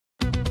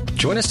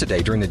Join us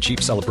today during the Jeep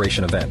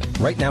Celebration event.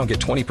 Right now, get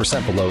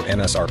 20% below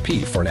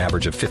MSRP for an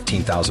average of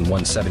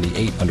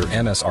 $15,178 under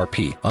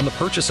MSRP on the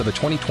purchase of a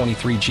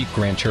 2023 Jeep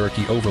Grand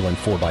Cherokee Overland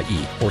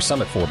 4xE or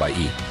Summit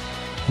 4xE.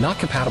 Not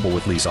compatible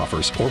with lease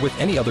offers or with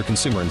any other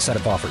consumer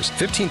incentive offers.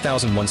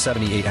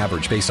 $15,178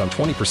 average based on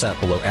 20%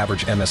 below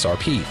average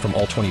MSRP from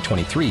all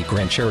 2023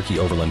 Grand Cherokee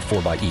Overland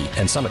 4xE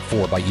and Summit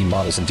 4xE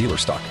models in dealer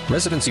stock.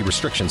 Residency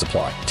restrictions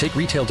apply. Take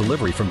retail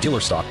delivery from dealer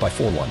stock by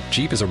 4/1.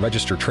 Jeep is a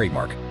registered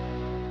trademark.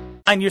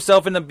 Find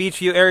yourself in the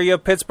Beachview area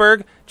of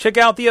Pittsburgh? Check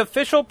out the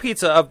official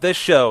pizza of this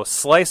show,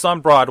 Slice on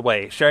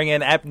Broadway, sharing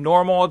an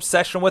abnormal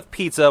obsession with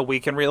pizza we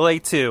can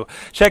relate to.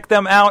 Check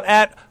them out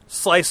at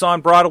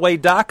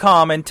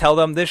sliceonbroadway.com and tell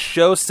them this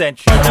show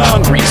sent you.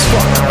 Hungry as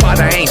fuck, but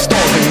I ain't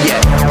starving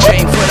yet.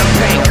 Chain for the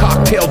pain,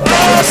 cocktail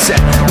bar set.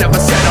 Never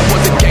said I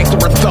was a gangster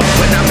or thug,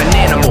 but I'm an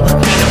animal.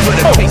 Peanut for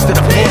the taste of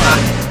the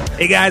blood.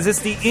 Hey guys, it's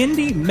the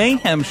Indy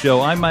Mayhem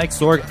Show. I'm Mike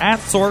Sorg at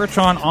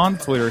Sorgatron on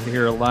Twitter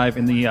here live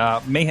in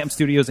the Mayhem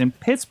Studios in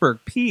Pittsburgh,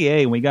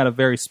 PA. And we got a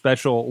very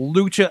special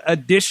Lucha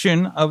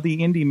edition of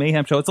the Indy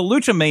Mayhem Show. It's a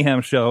Lucha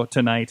Mayhem Show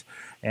tonight.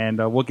 And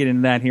we'll get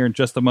into that here in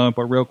just a moment.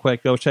 But real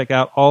quick, go check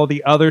out all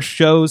the other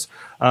shows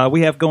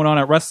we have going on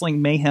at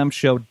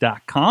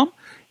WrestlingMayhemShow.com.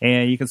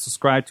 And you can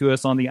subscribe to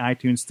us on the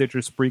iTunes,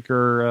 Stitcher,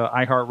 Spreaker,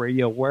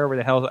 iHeartRadio, wherever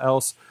the hell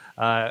else,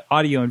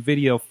 audio and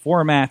video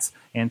formats.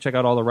 And check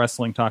out all the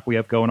wrestling talk we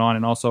have going on.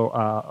 And also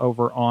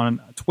over on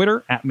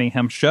Twitter at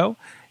Mayhem Show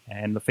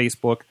and the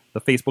Facebook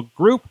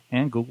group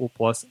and Google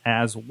Plus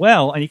as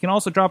well. And you can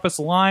also drop us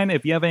a line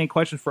if you have any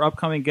questions for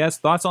upcoming guests,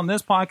 thoughts on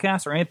this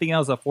podcast, or anything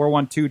else at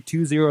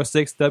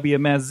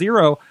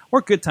 412-206-WMS0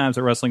 or goodtimes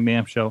at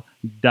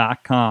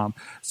WrestlingMayhemShow.com.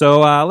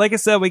 So, like I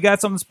said, we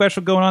got something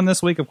special going on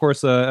this week. Of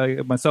course,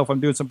 myself, I'm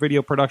doing some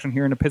video production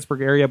here in the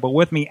Pittsburgh area. But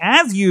with me,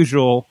 as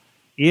usual,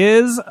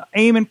 is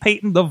Eamon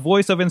Payton, the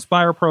voice of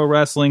Inspire Pro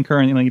Wrestling,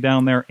 currently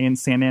down there in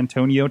San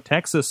Antonio,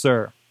 Texas,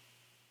 sir.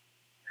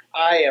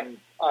 I am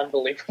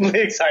unbelievably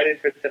excited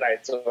for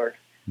tonight's Sorg.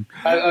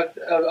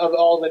 Of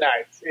all the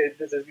nights,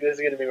 this is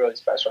going to be really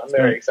special. I'm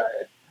very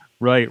excited.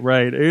 Right.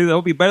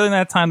 It'll be better than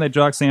that time that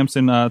Jock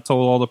Sampson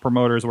told all the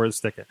promoters where to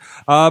stick it.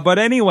 But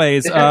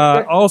anyways,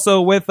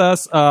 also with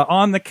us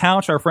on the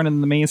couch, our friend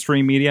in the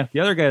mainstream media, the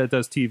other guy that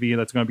does TV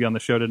that's going to be on the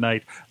show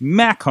tonight,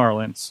 Matt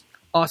Carlins.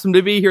 Awesome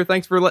to be here.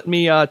 Thanks for letting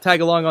me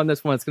tag along on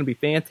this one. It's going to be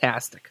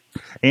fantastic.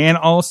 And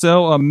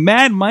also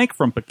Mad Mike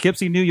from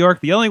Poughkeepsie, New York,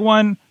 the only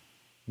one,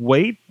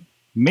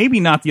 maybe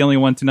not the only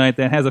one tonight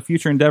that has a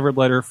future endeavor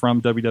letter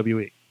from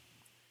WWE.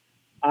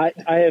 I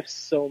have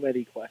so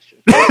many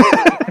questions.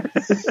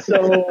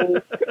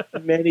 So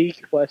many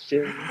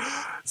questions.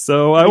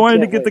 So I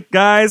wanted to get the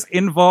guys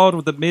involved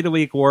with the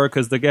midweek war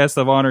because the guest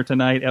of honor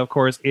tonight, of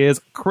course, is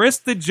Chris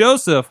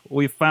DeJoseph.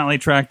 We finally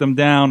tracked him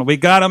down. We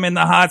got him in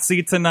the hot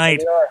seat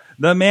tonight.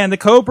 The man, the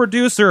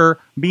co-producer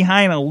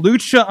behind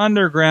Lucha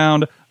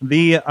Underground,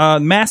 the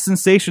mass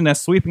sensation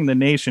that's sweeping the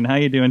nation. How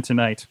you doing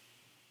tonight?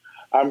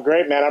 I'm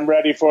great, man. I'm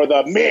ready for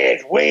the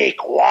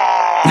midweek war.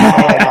 Oh,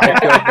 my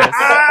goodness.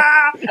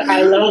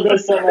 I love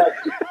this so much.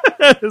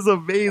 That is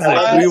amazing.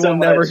 We will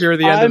never hear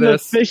the end of this. I'm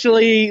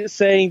officially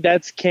saying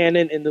that's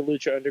canon in the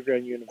Lucha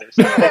Underground universe.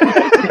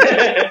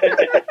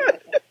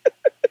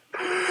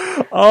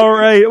 All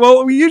right.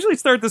 Well, we usually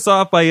start this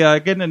off by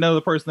getting to know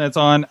the person that's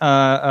on.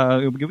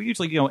 We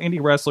usually,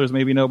 indie wrestlers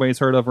maybe nobody's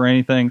heard of or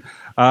anything.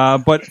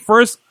 But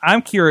first,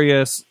 I'm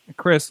curious,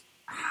 Chris,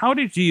 how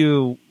did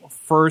you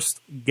first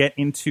get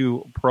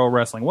into pro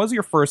wrestling? What was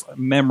your first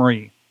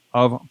memory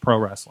of pro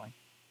wrestling?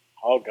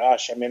 Oh,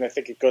 gosh. I mean, I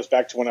think it goes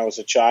back to when I was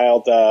a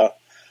child,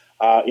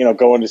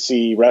 going to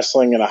see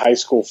wrestling in a high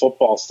school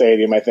football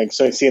stadium, I think.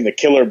 So seeing the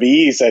Killer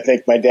Bees, I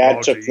think my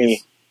dad took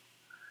me.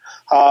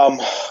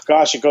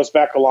 Gosh, it goes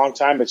back a long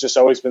time. It's just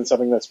always been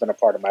something that's been a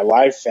part of my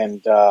life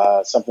and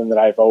something that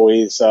I've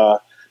always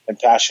been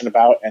passionate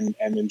about and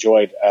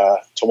enjoyed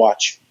to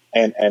watch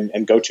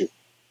and go to.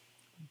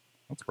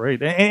 That's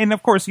great. And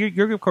of course,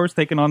 you're of course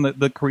taking on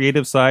the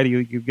creative side.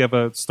 You have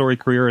a story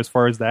career as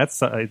far as that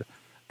side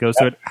goes.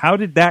 So how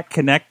did that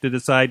connect to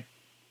decide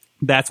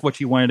that's what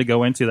you wanted to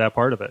go into, that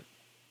part of it?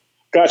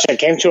 Gosh, I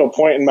came to a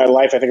point in my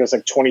life, I think I was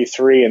like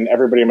 23, and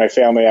everybody in my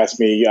family asked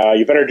me,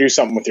 you better do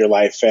something with your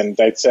life. And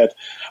I said,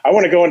 I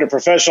want to go into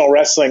professional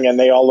wrestling, and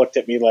they all looked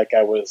at me like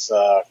I was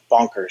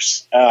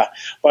bonkers.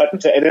 But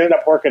it ended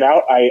up working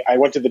out. I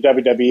went to the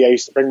WWE. I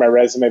used to bring my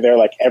resume there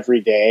like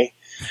every day.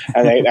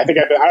 And I think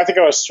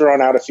I was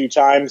thrown out a few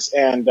times,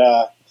 and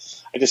I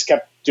just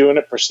kept doing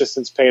it.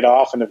 Persistence paid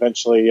off, and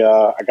eventually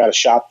I got a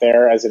shot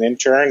there as an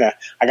intern. I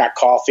got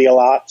coffee a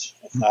lot.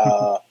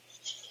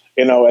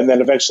 And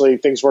then eventually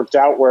things worked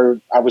out where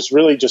I was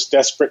really just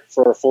desperate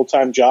for a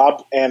full-time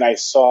job, and I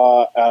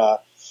saw a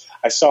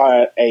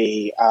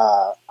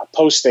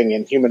posting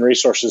in Human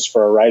Resources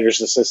for a writer's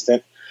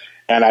assistant,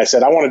 and I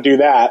said, I want to do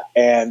that,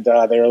 and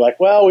they were like,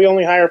 well, we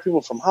only hire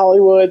people from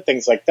Hollywood,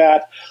 things like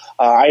that.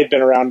 I had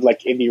been around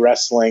like indie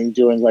wrestling,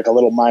 doing like a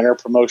little minor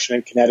promotion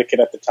in Connecticut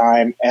at the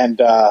time,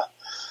 and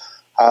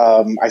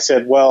I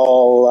said,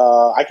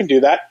 well, I can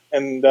do that.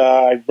 And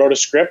I wrote a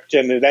script,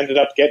 and it ended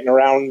up getting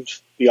around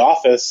the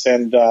office.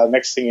 And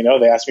next thing you know,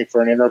 they asked me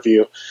for an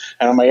interview.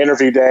 And on my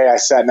interview day, I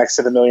sat next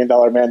to the $1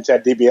 Million Man,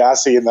 Ted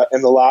DiBiase,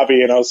 in the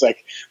lobby, and I was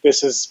like,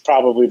 this is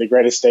probably the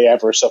greatest day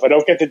ever. So if I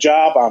don't get the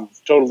job, I'm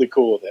totally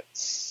cool with it.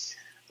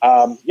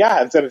 And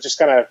then it just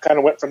kind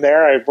of went from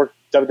there. I worked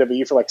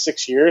WWE for like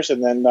 6 years,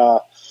 and then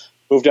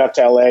moved out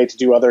to LA to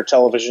do other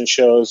television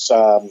shows.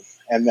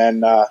 And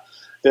then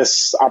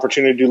this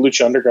opportunity to do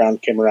Lucha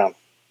Underground came around.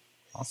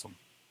 Awesome.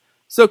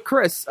 So,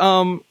 Chris,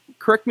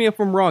 correct me if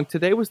I'm wrong.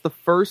 Today was the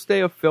first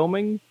day of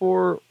filming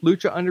for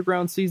Lucha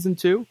Underground Season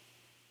 2?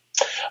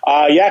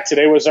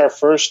 Today was our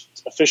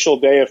first official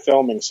day of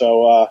filming.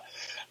 So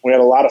we had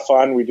a lot of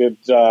fun. We did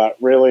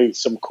really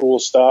some cool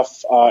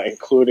stuff,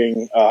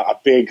 including a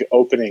big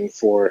opening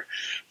for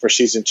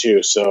Season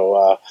 2.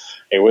 So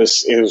it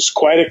was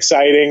quite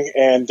exciting,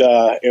 and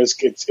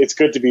it's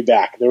good to be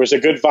back. There was a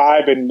good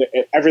vibe, and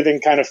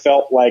everything kind of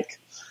felt like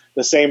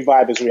the same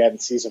vibe as we had in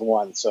Season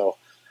 1. So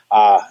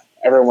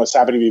everyone was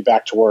happy to be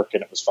back to work,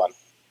 and it was fun.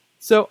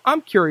 So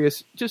I'm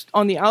curious, just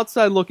on the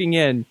outside looking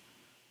in,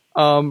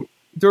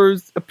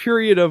 there's a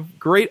period of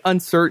great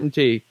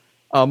uncertainty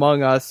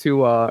among us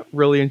who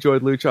really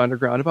enjoyed Lucha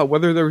Underground about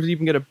whether there was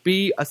even going to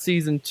be a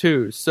Season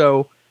 2.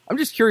 So I'm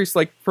just curious,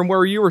 like, from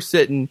where you were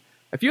sitting,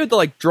 if you had to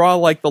like draw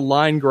like the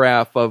line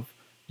graph of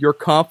your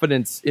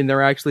confidence in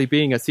there actually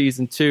being a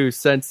Season 2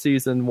 since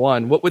Season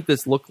 1, what would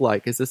this look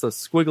like? Is this a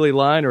squiggly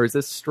line, or is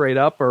this straight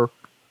up, or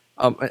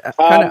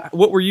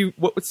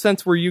what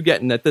sense were you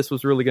getting that this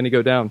was really going to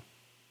go down?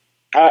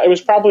 It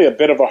was probably a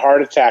bit of a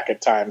heart attack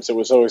at times. It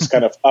was always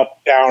kind of up,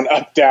 down,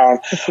 up, down,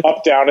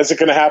 up, down. Is it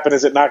going to happen?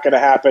 Is it not going to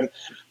happen?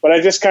 But I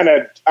just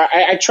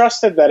I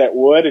trusted that it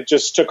would. It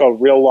just took a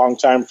real long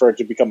time for it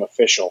to become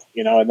official,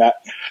 and that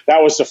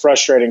was the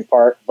frustrating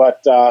part.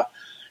 But,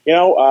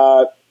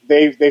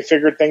 they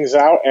figured things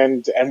out,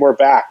 and we're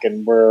back,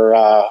 and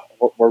we're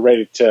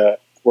ready to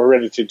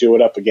do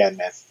it up again,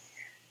 man.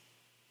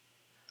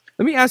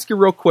 Let me ask you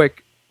real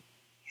quick.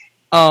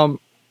 When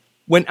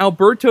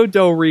Alberto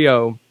Del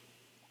Rio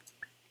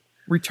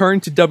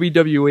returned to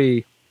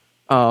WWE,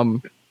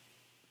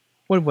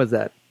 when was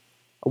that?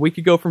 A week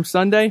ago from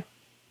Sunday?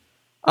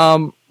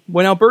 When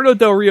Alberto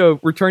Del Rio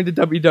returned to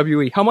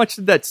WWE, how much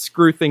did that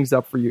screw things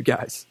up for you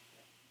guys?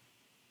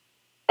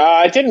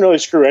 It didn't really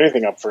screw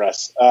anything up for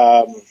us.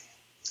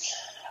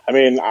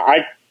 In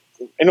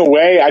a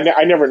way,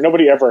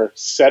 nobody ever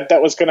said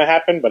that was going to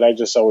happen, but I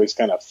just always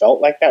kind of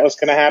felt like that was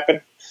going to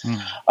happen.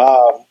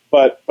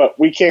 But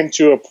we came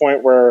to a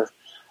point where,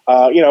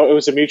 it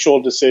was a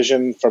mutual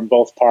decision from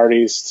both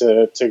parties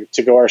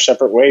to go our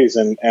separate ways,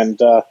 and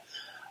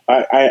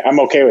I'm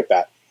okay with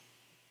that.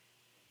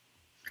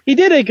 He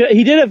did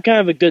have kind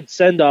of a good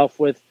send off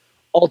with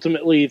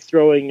ultimately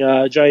throwing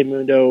Johnny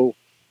Mundo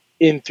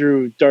in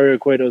through Dario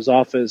Cueto's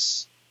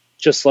office,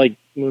 just like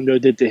Mundo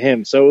did to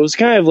him. So it was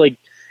kind of like,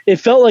 it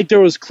felt like there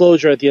was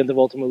closure at the end of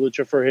Ultima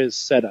Lucha for his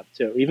setup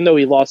too, even though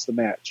he lost the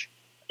match.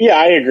 Yeah,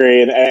 I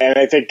agree, and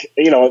I think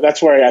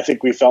that's where I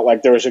think we felt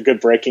like there was a good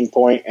breaking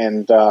point,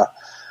 and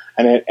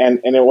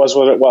it was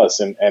what it was,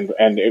 and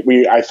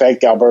I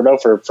thank Alberto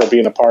for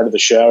being a part of the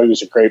show. He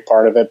was a great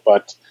part of it,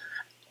 but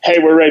hey,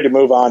 we're ready to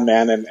move on,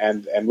 man,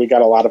 and we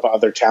got a lot of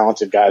other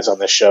talented guys on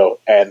this show,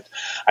 and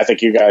I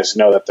think you guys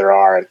know that there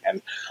are,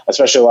 and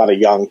especially a lot of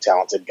young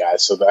talented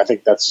guys. So I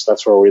think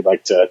that's where we'd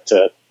like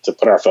to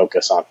put our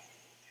focus on.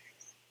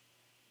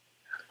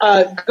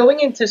 Going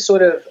into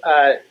sort of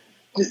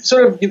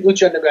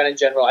Lucha Underground in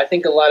general, I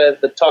think a lot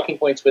of the talking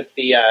points with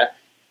the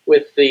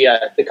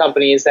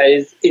company is that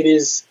it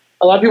is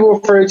a lot of people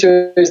refer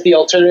to it as the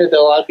alternative that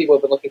a lot of people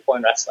have been looking for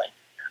in wrestling.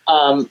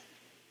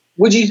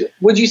 Would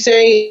you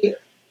say,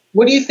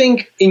 what do you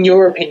think, in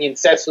your opinion,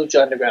 sets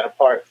Lucha Underground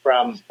apart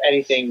from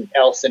anything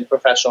else in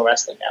professional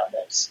wrestling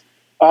nowadays?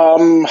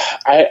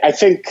 I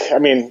think,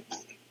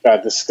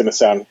 God, this is going to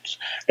sound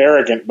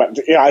arrogant, but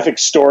I think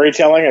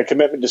storytelling, a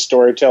commitment to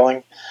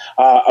storytelling,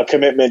 a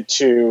commitment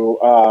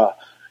to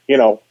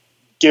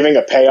giving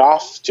a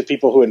payoff to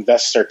people who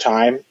invest their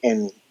time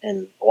in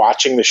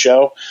watching the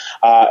show.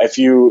 If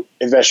you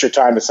invest your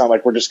time, it's not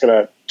like we're just going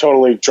to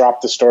totally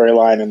drop the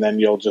storyline and then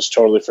you'll just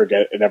totally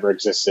forget it ever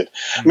existed.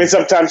 Mm-hmm.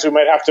 Sometimes we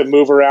might have to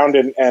move around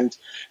and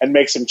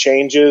make some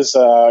changes.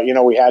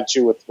 We had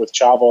to with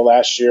Chavo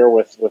last year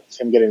with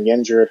him getting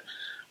injured.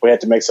 We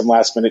had to make some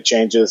last minute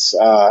changes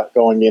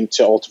going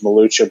into Ultima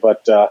Lucha,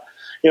 but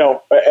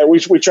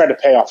we try to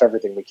pay off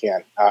everything we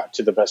can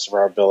to the best of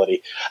our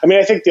ability.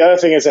 I think the other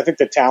thing is, I think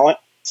the talent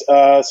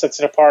sets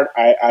it apart.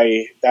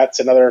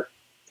 That's another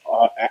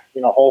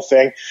whole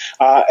thing,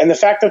 and the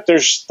fact that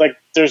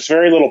there's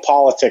very little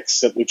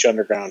politics at Lucha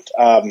Underground.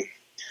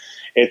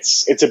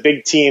 It's a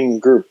big team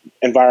group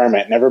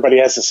environment, and everybody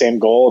has the same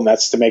goal, and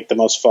that's to make the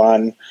most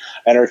fun,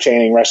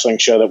 entertaining wrestling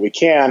show that we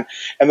can.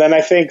 And then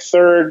I think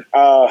third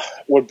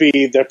would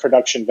be the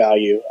production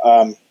value.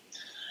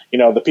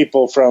 the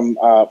people from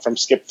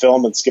Skip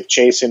Film and Skip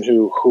Chasen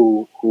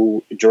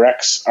who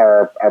directs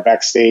our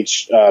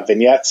backstage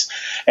vignettes,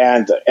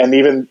 and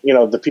even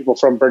the people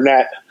from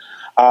Burnett.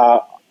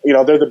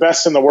 They're the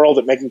best in the world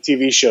at making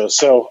TV shows.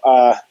 So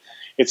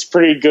it's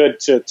pretty good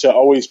to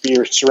always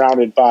be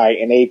surrounded by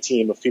an A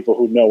team of people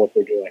who know what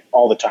they're doing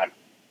all the time.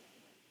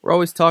 We're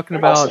always talking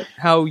about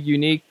how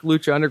unique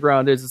Lucha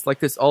Underground is. It's like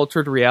this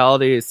altered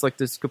reality. It's like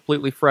this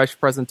completely fresh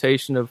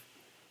presentation of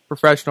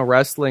professional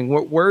wrestling.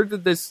 Where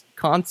did this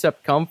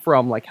concept come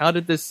from? Like, how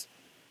did this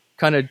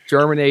kind of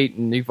germinate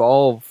and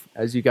evolve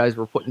as you guys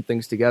were putting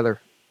things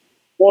together?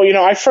 Well,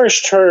 I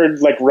first heard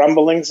like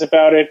rumblings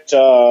about it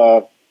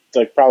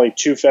like probably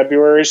 2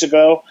 Februaries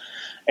ago,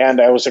 and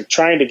I was like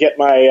trying to get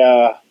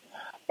my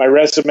my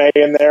resume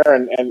in there,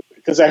 and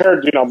because I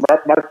heard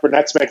Mark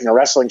Burnett's making a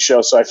wrestling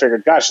show, so I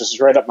figured, gosh, this is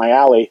right up my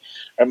alley.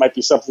 It might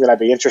be something that I'd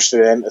be interested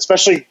in,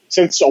 especially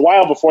since a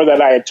while before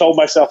that I had told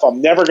myself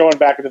I'm never going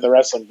back into the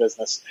wrestling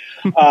business.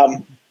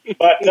 But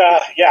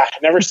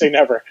never say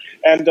never.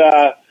 And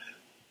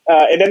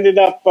it ended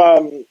up,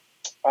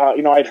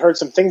 I'd heard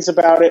some things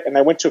about it, and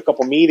I went to a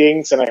couple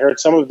meetings, and I heard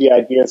some of the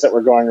ideas that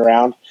were going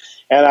around,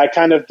 and I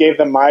kind of gave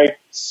them my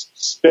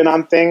spin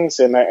on things,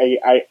 and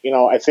I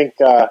think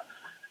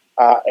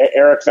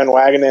Eric Van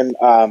Wagenen,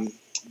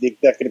 the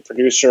executive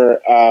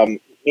producer,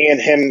 me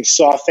and him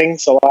saw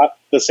things a lot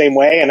the same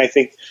way, and I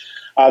think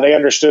they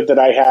understood that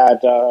I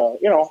had a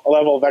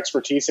level of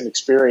expertise and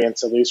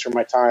experience, at least from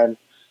my time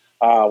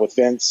with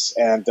Vince,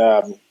 and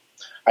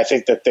I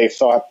think that they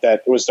thought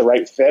that it was the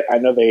right fit. I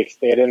know they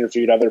had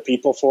interviewed other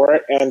people for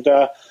it, and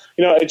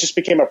it just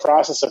became a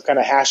process of kind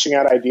of hashing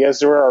out ideas.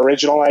 There were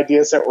original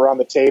ideas that were on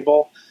the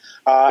table,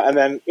 and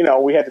then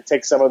we had to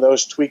take some of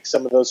those, tweak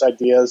some of those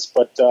ideas,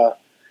 but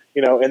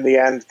in the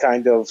end,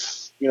 kind of,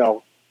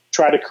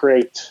 try to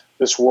create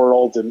this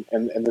world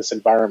and this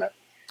environment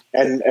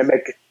and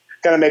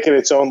make it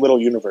its own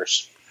little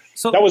universe.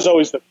 So that was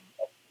always the.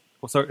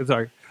 Well,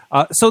 sorry.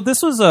 So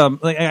this was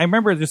I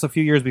remember just a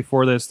few years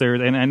before this there,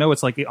 and I know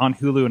it's like on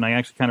Hulu, and I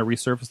actually kind of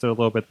resurfaced it a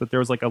little bit, but there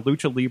was like a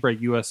Lucha Libre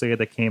USA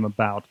that came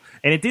about,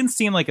 and it didn't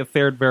seem like it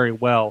fared very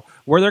well.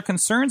 Were there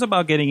concerns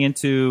about getting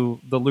into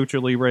the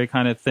Lucha Libre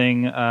kind of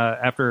thing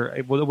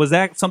after? Was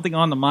that something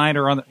on the mind,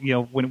 or on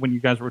when you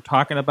guys were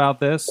talking about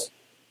this?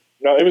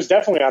 No, it was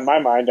definitely on my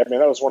mind. I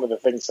mean, that was one of the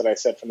things that I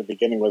said from the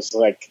beginning was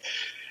like,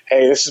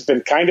 hey, this has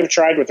been kind of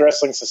tried with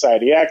Wrestling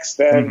Society X,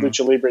 then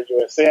Lucha Libre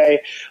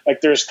USA.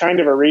 Like, there's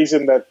kind of a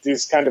reason that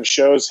these kind of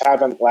shows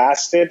haven't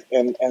lasted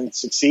and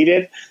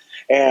succeeded.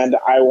 And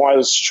I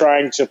was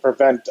trying to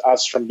prevent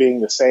us from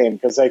being the same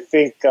because I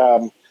think,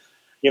 and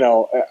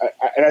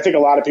I think a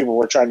lot of people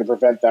were trying to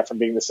prevent that from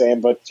being the same.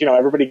 But,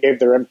 everybody gave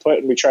their input,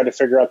 and we tried to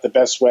figure out the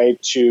best way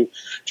to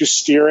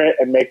steer it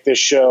and make this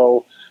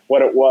show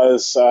what it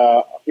was,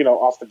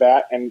 off the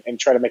bat and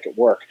try to make it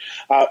work.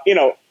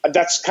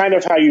 That's kind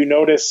of how you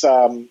notice,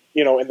 in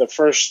the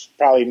first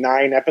probably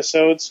 9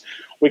 episodes,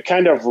 we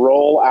kind of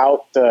roll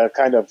out the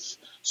kind of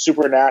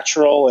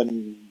supernatural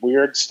and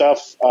weird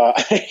stuff, a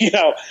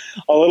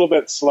little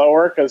bit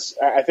slower because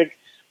I think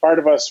part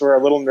of us were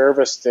a little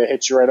nervous to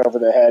hit you right over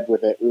the head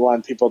with it. We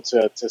wanted people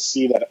to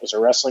see that it was a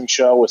wrestling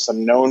show with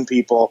some known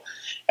people,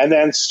 and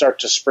then start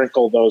to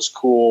sprinkle those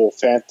cool,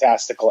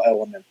 fantastical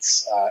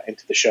elements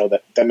into the show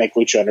that make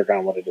Lucha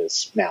Underground what it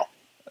is now.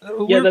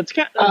 That's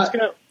kind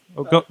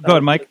of go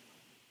ahead, Mike.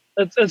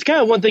 That's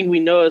kind of one thing we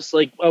noticed.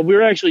 Like we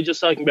were actually just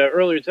talking about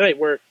earlier tonight,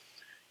 where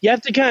you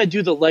have to kind of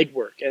do the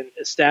legwork and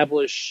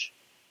establish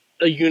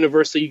a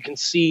universe that you can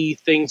see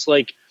things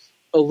like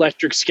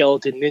electric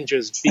skeleton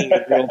ninjas being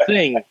a real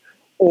thing,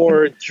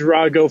 or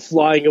Drago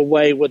flying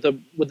away with a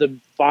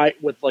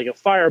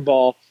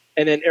fireball,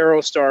 and then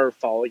Aerostar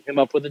following him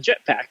up with a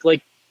jetpack.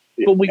 Like,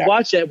 but we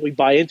watch that, and we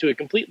buy into it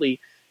completely.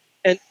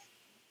 And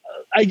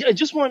I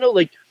just want to know,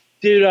 like,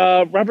 did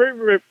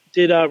Robert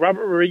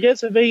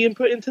Rodriguez have any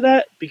input into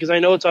that? Because I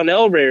know it's on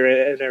El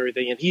Rey and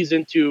everything, and he's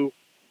into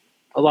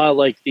a lot of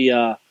like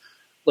the.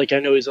 Like, I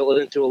know he's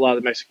into a lot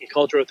of the Mexican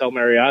culture with El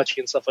Mariachi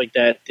and stuff like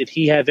that. Did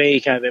he have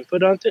any kind of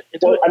input on it?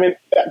 Well, I mean,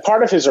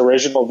 part of his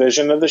original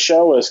vision of the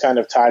show was kind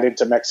of tied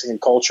into Mexican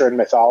culture and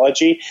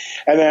mythology.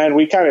 And then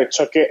we kind of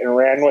took it and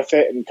ran with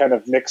it and kind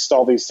of mixed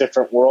all these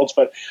different worlds.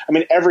 But, I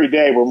mean, every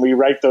day when we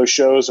write those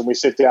shows and we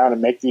sit down and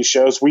make these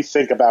shows, we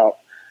think about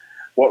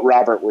what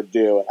Robert would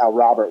do and how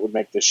Robert would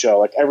make the show.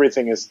 Like,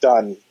 everything is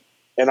done,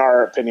 in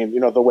our opinion,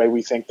 the way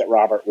we think that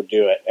Robert would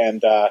do it.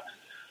 And,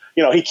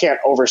 he can't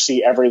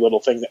oversee every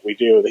little thing that we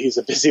do. He's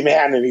a busy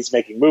man, and he's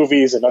making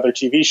movies and other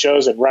TV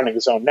shows and running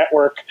his own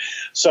network.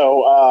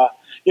 So,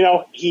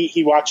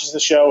 he watches the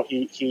show.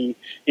 He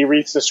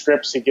reads the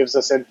scripts. He gives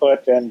us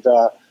input, and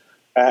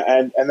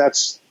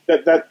that's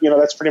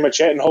that's pretty much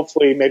it. And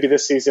hopefully, maybe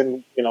this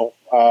season, he'll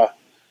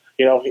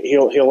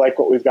like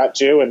what we've got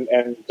too.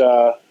 And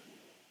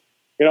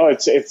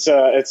it's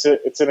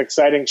an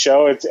exciting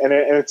show.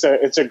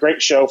 It's a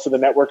great show for the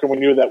network, and we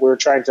knew that we were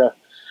trying to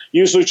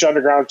use Lucha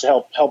Underground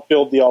to help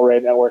build the El Rey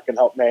Network and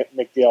help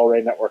make the El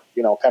Rey Network,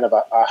 kind of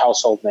a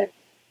household name.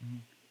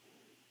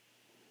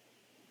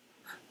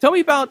 Tell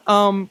me about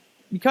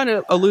you kind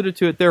of alluded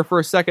to it there for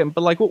a second,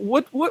 but like,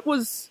 what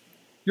was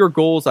your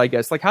goals, I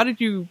guess? Like, how did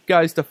you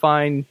guys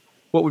define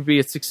what would be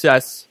a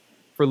success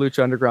for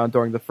Lucha Underground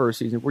during the first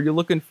season? Were you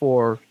looking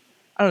for,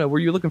 I don't know, were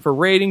you looking for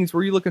ratings?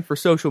 Were you looking for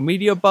social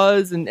media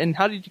buzz? And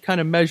how did you kind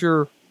of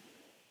measure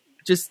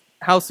just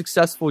how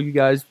successful you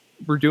guys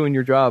were doing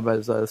your job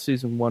as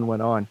season 1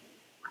 went on?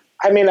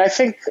 I mean, I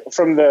think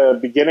from the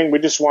beginning, we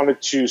just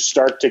wanted to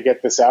start to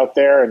get this out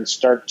there and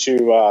start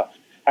to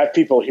have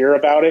people hear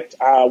about it.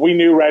 We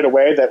knew right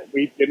away that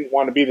we didn't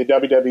want to be the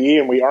WWE,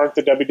 and we aren't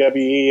the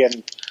WWE,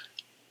 and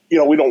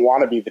we don't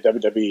want to be the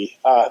WWE.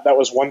 That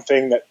was one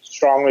thing that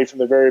strongly from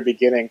the very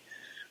beginning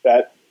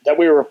that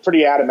we were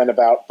pretty adamant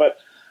about. But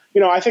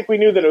I think we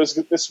knew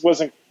that this was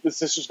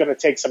going to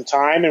take some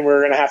time, and we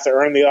were going to have to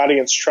earn the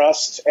audience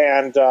trust,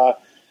 and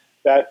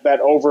that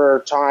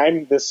over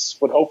time this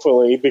would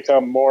hopefully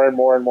become more and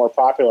more and more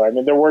popular. I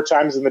mean, there were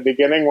times in the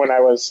beginning when I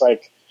was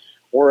like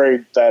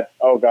worried that,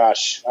 oh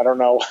gosh, I don't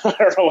know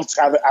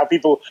how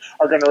people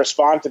are going to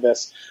respond to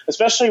this,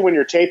 especially when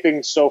you're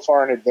taping so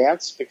far in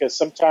advance, because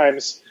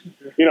sometimes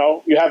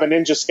you have a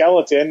ninja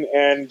skeleton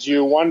and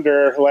you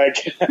wonder,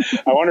 like,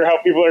 I wonder how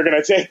people are going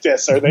to take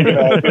this. Are they going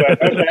to be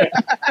like, okay,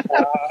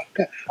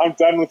 I'm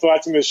done with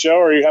watching the show?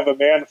 Or you have a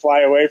man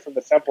fly away from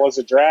the temple as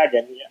a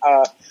dragon.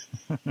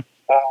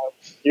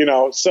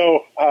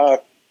 So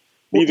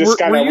you just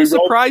kind of. Were you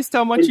surprised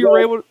how much you were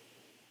able to?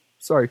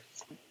 Sorry.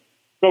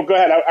 No, go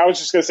ahead. I was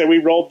just going to say we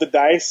rolled the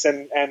dice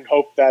and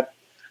hoped that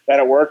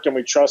it worked, and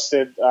we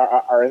trusted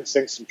our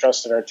instincts and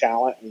trusted our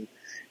talent, and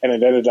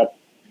it ended up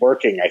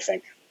working, I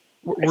think.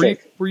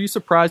 Were you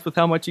surprised with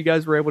how much you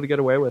guys were able to get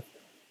away with?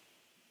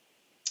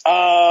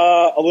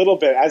 A little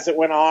bit. As it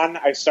went on,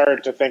 I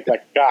started to think,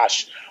 like,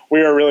 gosh,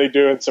 we are really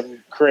doing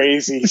some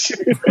crazy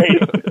stuff.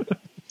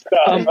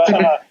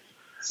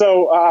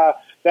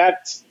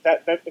 That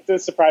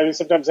did surprise me.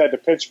 Sometimes I had to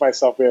pinch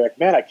myself, be like,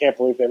 man, I can't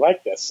believe they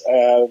like this.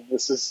 I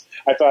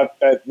thought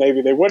that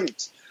maybe they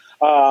wouldn't.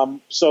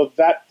 So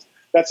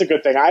that's a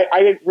good thing.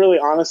 I really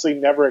honestly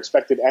never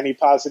expected any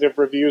positive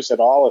reviews at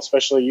all,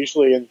 especially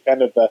usually in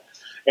kind of the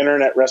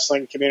internet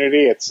wrestling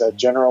community. It's a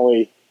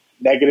generally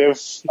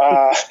negative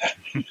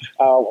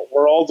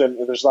world,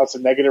 and there's lots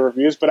of negative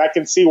reviews, but I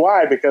can see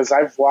why, because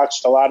I've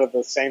watched a lot of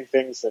the same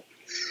things that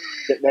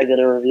get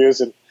negative reviews,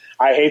 and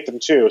I hate them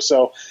too.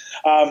 So,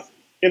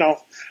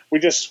 we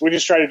just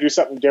try to do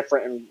something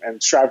different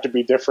and strive to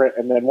be different.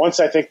 And then once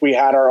I think we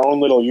had our own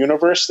little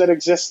universe that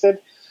existed,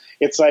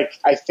 it's like,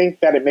 I think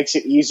that it makes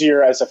it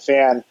easier as a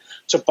fan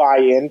to buy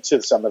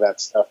into some of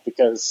that stuff,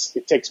 because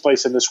it takes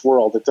place in this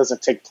world. It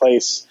doesn't take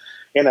place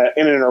in an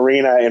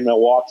arena in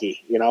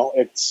Milwaukee.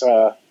 It's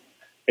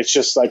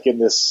just like in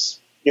this,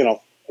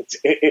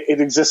 it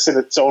exists in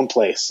its own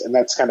place, and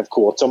that's kind of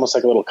cool. It's almost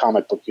like a little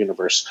comic book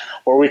universe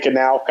where we can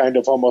now kind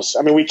of almost,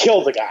 I mean, we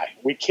killed a guy.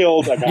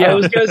 Yeah, I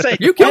was going to say,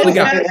 you killed a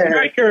guy. Has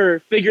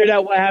Stryker figured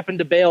out what happened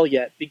to Bale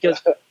yet? Because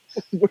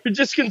we're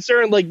just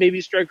concerned, like,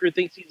 maybe Stryker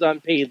thinks he's on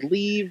paid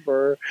leave,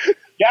 or...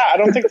 Yeah, I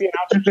don't think the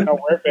announcers know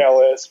where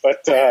Bale is,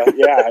 but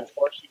yeah,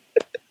 unfortunately,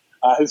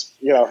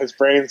 his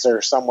brains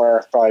are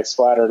somewhere, probably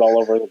splattered all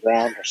over the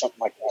ground or something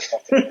like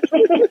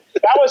that.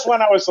 That was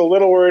one I was a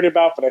little worried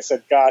about, but I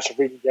said, "Gosh, if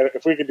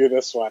we can do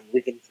this one,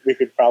 we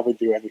could probably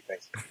do anything."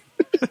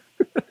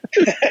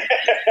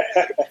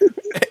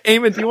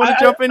 Eamon, do you want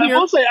to jump in here? I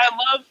will say,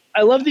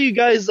 I love that you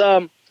guys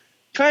kind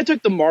of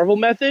took the Marvel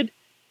method,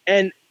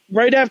 and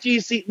right after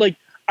you see, like,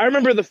 I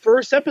remember the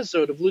first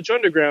episode of Lucha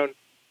Underground,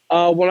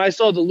 when I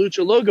saw the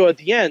Lucha logo at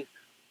the end,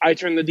 I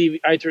turned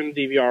the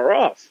DVR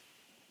off,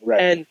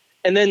 right,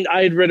 and then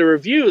I had read a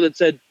review that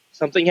said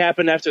something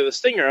happened after the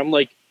stinger. I'm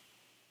like,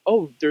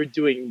 oh, they're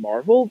doing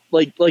Marvel,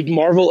 like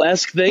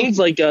Marvel-esque things,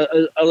 like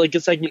a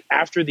segment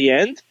after the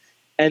end,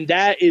 and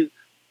that is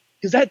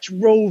because that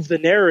drove the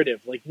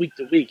narrative like week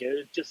to week.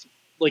 It just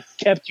like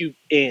kept you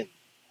in.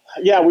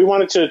 Yeah, we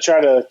wanted to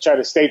try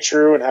to stay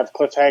true and have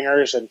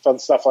cliffhangers and fun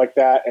stuff like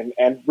that,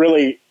 and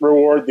really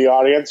reward the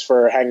audience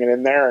for hanging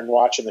in there and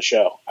watching the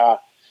show.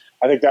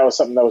 I think that was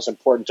something that was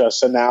important to us.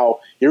 So now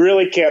you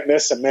really can't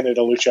miss a minute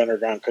of Lucha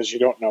Underground because you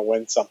don't know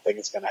when something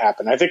is going to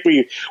happen. I think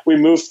we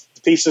moved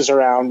pieces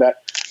around that,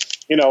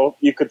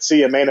 you could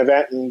see a main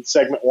event in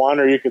segment 1,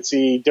 or you could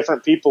see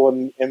different people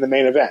in the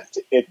main event.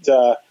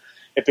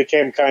 It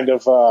became kind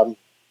of,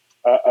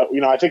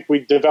 I think we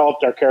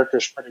developed our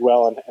characters pretty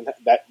well, and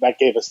that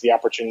gave us the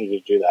opportunity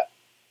to do that.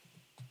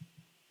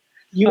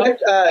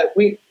 I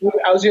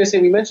was going to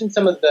say, we mentioned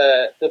some of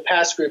the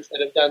past groups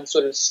that have done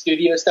sort of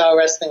studio style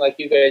wrestling, like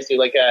you guys do,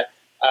 like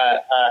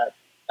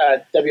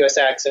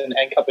WSX and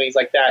companies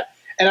like that.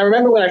 And I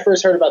remember when I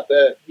first heard about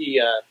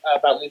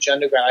about Lucha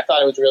Underground, I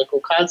thought it was a really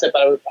cool concept,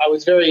 but I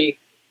was very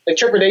like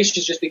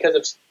trepidatious just because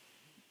of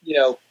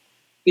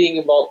being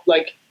involved,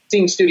 like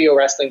seeing studio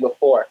wrestling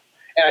before,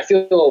 and I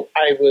feel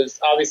I was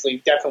obviously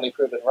definitely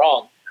proven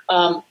wrong.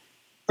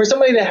 For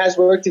somebody that has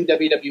worked in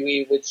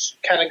WWE, which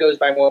kind of goes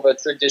by more of a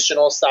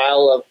traditional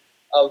style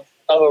of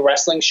a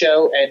wrestling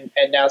show, and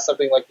now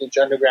something like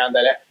Lucha Underground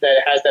that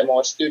has that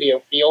more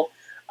studio feel,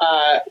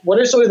 what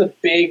are sort of the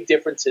big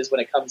differences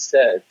when it comes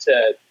to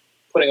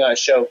putting on a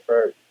show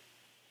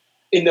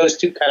in those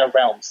two kind of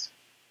realms.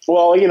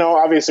 Well,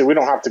 obviously we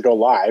don't have to go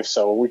live,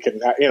 so we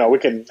can,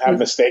 have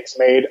mistakes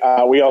made.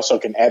 We also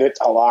can edit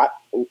a lot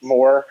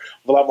more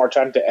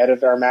time to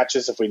edit our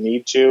matches if we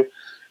need to,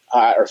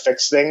 or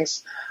fix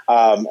things.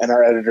 And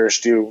our editors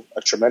do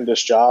a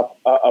tremendous job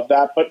of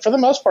that. But for the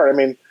most part, I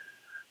mean,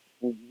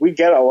 we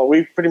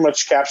pretty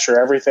much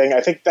capture everything. I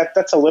think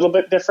that's a little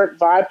bit different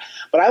vibe,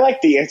 but I like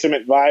the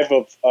intimate vibe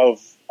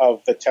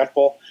of the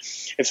temple.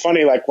 It's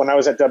funny, like when I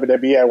was at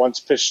WWE, I once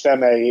pitched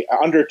them a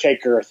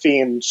Undertaker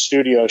themed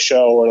studio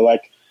show where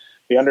like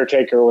the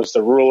Undertaker was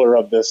the ruler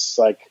of this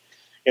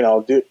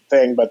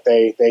thing, but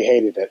they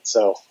hated it.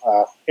 So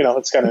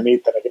it's kind of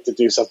neat that I get to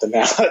do something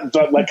now,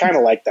 but like kind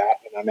of like that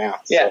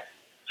now. Yeah.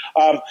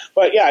 So,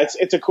 but yeah,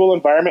 it's a cool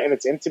environment and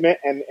it's intimate,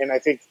 and I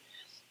think.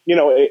 In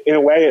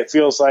a way, it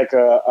feels like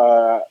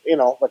a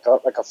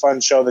fun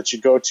show that you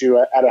go to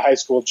at a high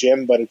school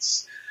gym, but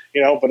it's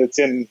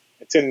in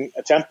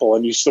a temple,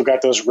 and you still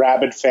got those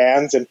rabid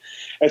fans, and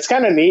it's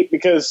kind of neat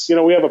because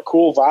we have a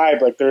cool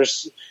vibe. Like there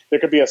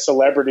could be a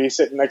celebrity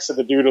sitting next to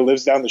the dude who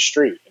lives down the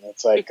street, and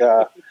it's like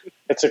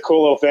it's a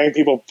cool little thing.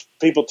 People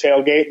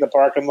tailgate in the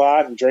parking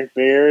lot and drink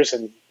beers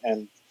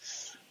and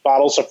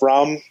bottles of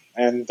rum.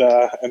 And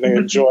they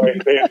enjoy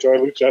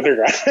Lucha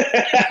Underground.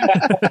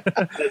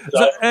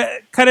 So,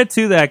 cut it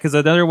to that, because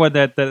another one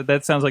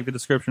that sounds like the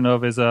description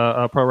of is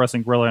a Pro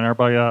Wrestling Guerrilla, and our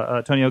buddy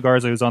Antonio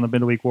Garza, who's on the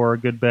Midweek War a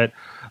good bit.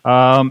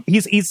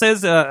 He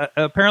says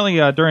apparently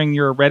during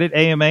your Reddit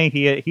AMA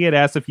he had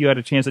asked if you had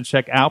a chance to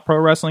check out Pro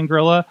Wrestling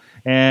Guerrilla,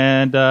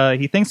 and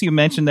he thinks you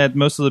mentioned that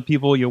most of the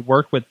people you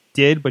worked with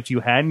did, but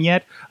you hadn't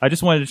yet. I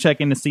just wanted to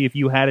check in to see if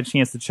you had a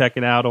chance to check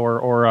it out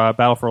or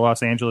Battle for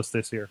Los Angeles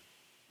this year.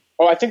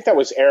 Oh, I think that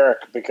was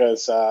Eric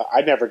because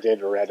I never did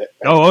a Reddit.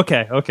 Oh,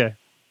 okay.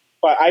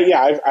 But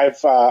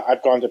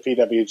I've gone to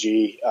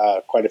PWG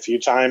quite a few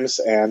times,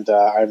 and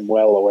I'm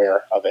well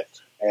aware of it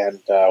and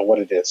what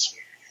it is.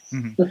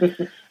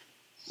 Mm-hmm.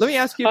 Let me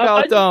ask you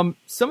about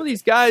some of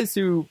these guys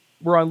who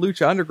were on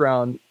Lucha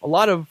Underground. A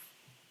lot of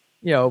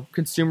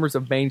consumers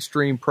of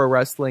mainstream pro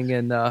wrestling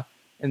in the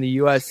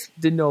U.S.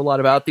 didn't know a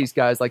lot about these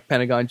guys like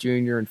Pentagon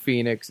Jr. and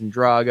Phoenix and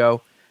Drago.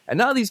 And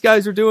now these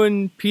guys are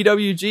doing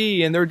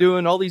PWG and they're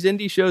doing all these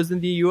indie shows in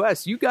the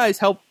U.S. You guys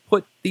helped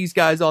put these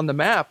guys on the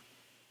map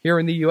here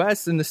in the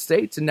U.S. and the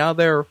States, and now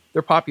their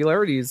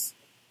popularity is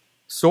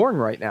soaring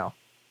right now.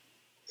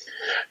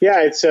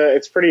 Yeah,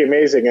 it's pretty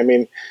amazing. I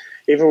mean,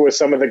 even with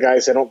some of the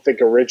guys, I don't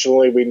think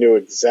originally we knew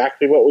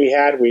exactly what we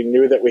had. We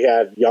knew that we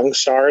had young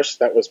stars.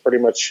 That was pretty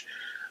much,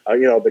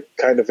 the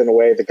kind of in a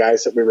way the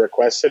guys that we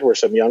requested were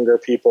some younger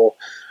people.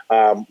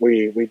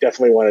 We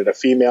definitely wanted a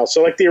female.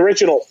 So like the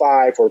original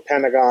 5 were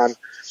Pentagon,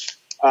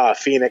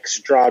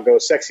 Phoenix,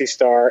 Drago, Sexy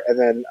Star, and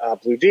then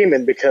Blue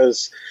Demon,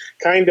 because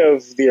kind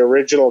of the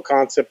original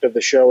concept of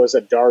the show is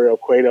that Dario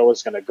Cueto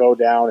was going to go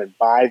down and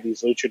buy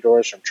these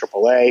luchadors from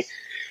AAA.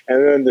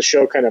 And then the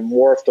show kind of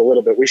morphed a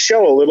little bit. We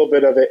show a little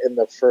bit of it in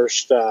the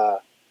first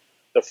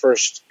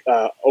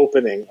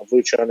opening of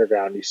Lucha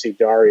Underground. You see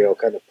Dario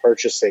kind of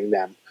purchasing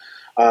them.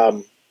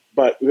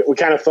 But we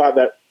kind of thought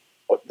that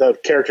the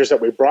characters that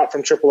we brought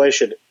from AAA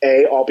should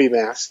all be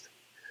masked.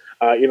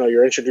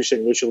 You're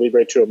introducing Lucha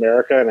Libre to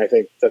America, and I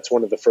think that's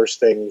one of the first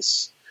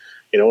things,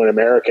 an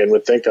American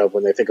would think of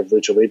when they think of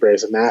Lucha Libre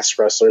as a masked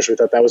wrestlers. We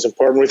thought that was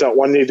important. We thought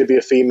one needed to be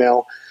a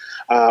female.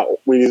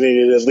 We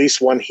needed at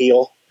least one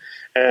heel,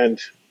 and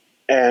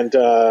then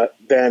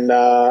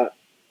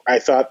I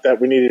thought that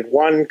we needed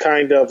one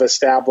kind of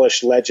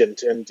established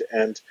legend,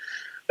 and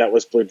that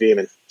was Blue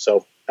Demon.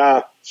 So,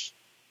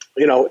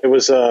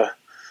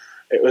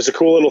 it was a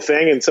cool little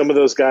thing, and some of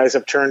those guys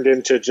have turned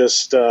into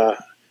just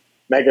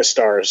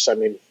megastars. I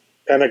mean,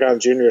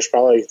 Pentagon Jr.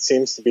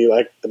 seems to be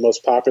like the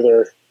most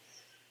popular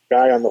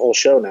guy on the whole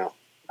show now.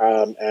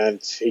 And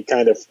he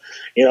kind of,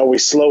 we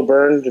slow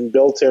burned and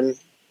built him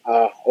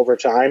over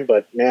time,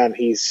 but man,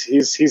 he's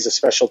a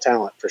special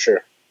talent for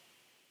sure.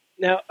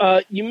 Now,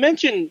 you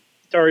mentioned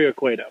Dario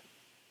Cueto.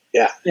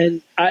 Yeah.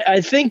 And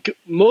I think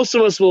most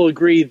of us will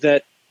agree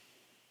that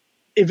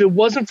if it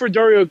wasn't for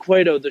Dario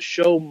Cueto, the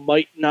show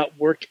might not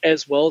work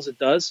as well as it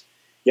does.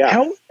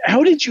 Yeah.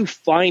 How did you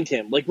find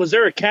him? Like, was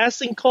there a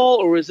casting call,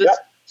 or was this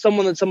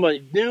someone that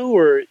somebody knew,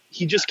 or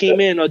he just came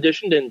in,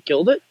 auditioned, and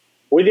killed it?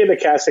 We did a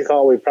casting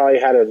call. We probably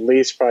had at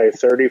least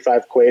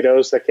 35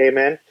 Cuetos that came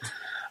in.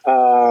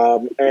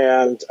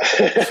 And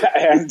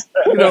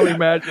you know,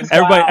 imagine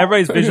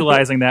everybody's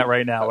visualizing that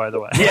right now, by the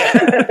way.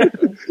 Yeah.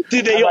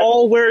 Did they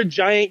all wear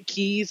giant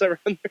keys around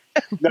their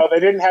head? No, they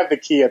didn't have the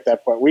key at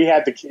that point. We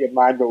had the key in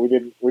mind, but we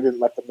didn't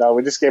let them know.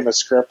 We just gave them a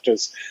script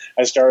as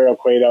Dario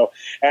Cueto.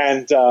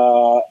 And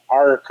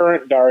our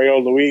current Dario,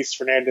 Luis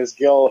Fernandez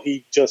Gil,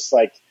 he just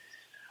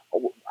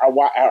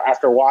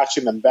after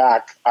watching them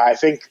back, I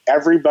think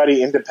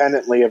everybody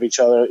independently of each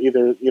other,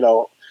 either,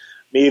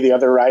 me, the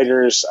other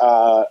writers,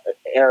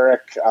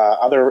 Eric,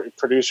 other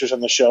producers on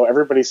the show,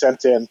 everybody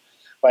sent in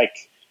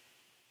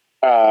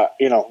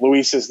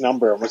Luis's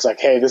number and was like,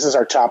 hey, this is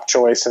our top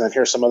choice, and then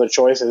here's some other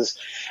choices.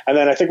 And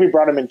then I think we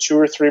brought him in 2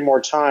 or 3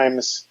 more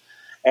times,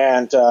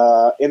 And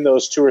in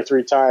those 2 or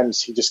 3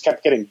 times, he just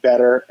kept getting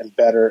better and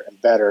better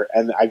and better.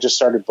 And I just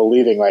started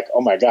believing, like,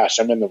 oh my gosh,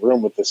 I'm in the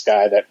room with this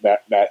guy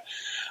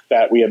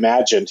that we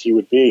imagined he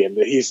would be, and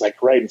he's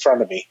like right in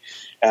front of me.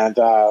 And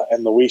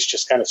Luis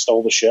just kind of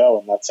stole the show,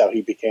 and that's how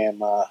he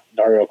became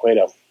Dario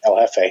Cueto, El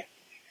Jefe.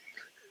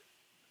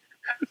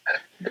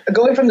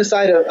 Going from the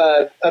side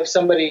of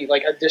somebody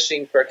like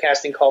auditioning for a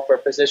casting call for a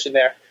position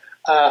there,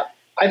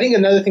 I think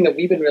another thing that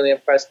we've been really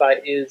impressed by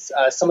is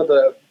some of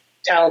the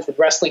talents with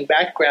wrestling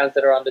backgrounds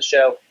that are on the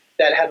show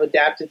that have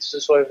adapted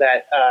to sort of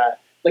that,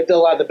 like a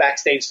lot of the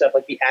backstage stuff,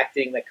 like the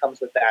acting that comes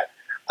with that.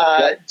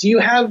 Do you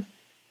have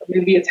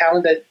maybe a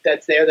talent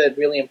that's there that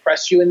really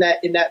impressed you in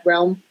that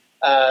realm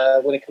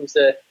when it comes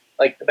to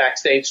like the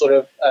backstage sort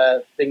of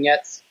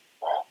vignettes?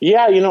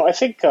 Yeah, I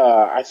think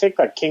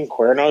like King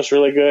Cuerno is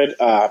really good.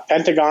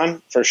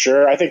 Pentagon for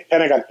sure. I think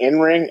Pentagon in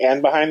ring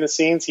and behind the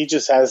scenes, he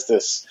just has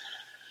this,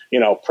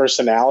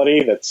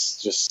 personality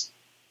that's just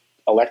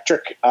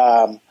electric.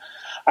 I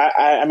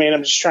mean,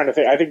 I'm just trying to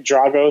think. I think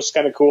Drago's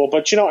kind of cool,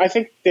 but I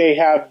think they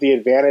have the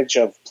advantage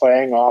of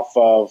playing off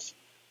of.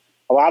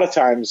 A lot of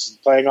times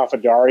playing off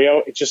of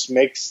Dario, it just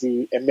makes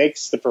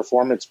the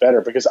performance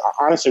better, because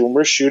honestly, when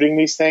we're shooting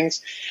these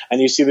things and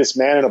you see this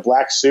man in a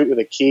black suit with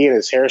a key and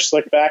his hair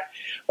slicked back,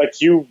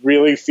 like you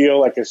really feel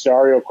like it's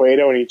Dario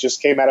Cueto and he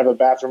just came out of a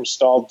bathroom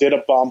stall, did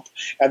a bump,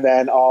 and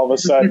then all of a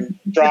sudden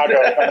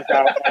Drago comes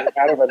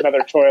out of another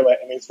toilet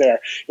and he's there.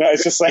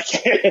 It's just like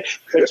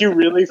like you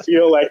really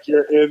feel like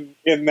you're in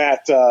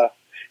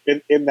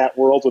that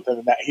world with him,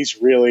 and that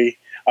he's really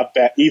a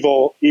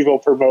evil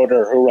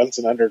promoter who runs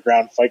an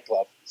underground fight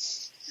club.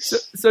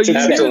 So you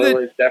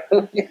knew that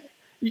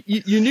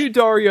you knew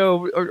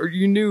Dario, or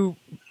you knew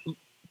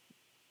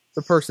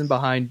the person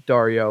behind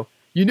Dario.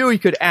 You knew he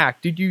could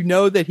act. Did you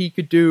know that he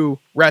could do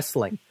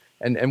wrestling?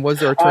 And was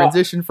there a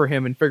transition for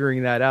him in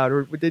figuring that out,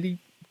 or did he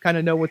kind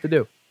of know what to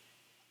do?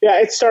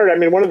 Yeah, it started. I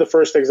mean, one of the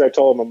first things I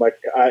told him, I'm like,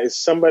 is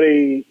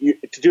somebody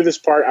to do this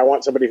part? I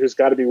want somebody who's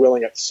got to be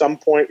willing at some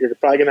point. You're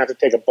probably going to have to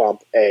take a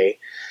bump, a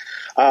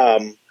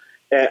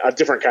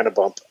different kind of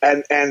bump,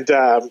 and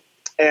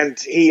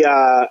he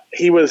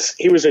was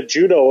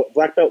a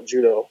black belt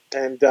judo,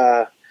 and we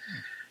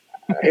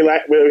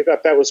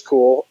thought that was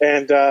cool,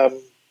 and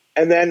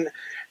then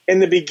in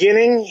the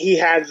beginning he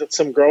had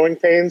some growing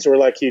pains where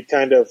like he'd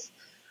kind of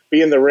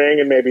be in the ring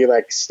and maybe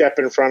like step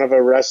in front of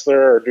a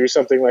wrestler or do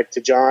something like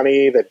to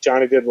Johnny that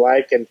Johnny didn't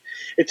like, and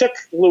it took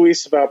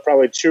Luis about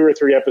probably 2 or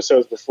 3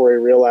 episodes before he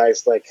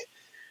realized like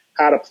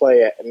how to play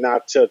it and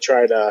not to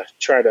try to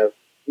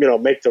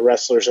make the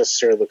wrestlers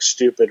necessarily look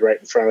stupid right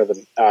in front of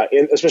them,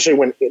 especially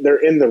when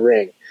they're in the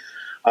ring.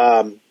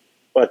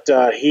 But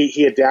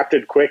he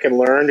adapted quick and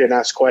learned and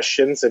asked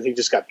questions, and he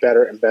just got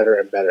better and better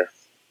and better.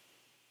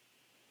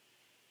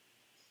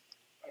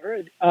 All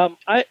right.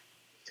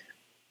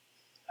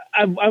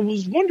 I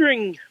was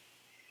wondering,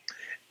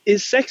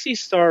 is Sexy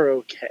Star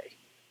okay?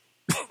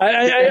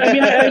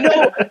 I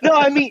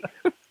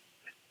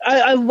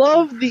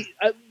love the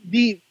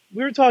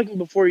we were talking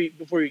before you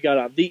got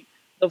on the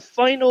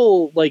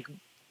final like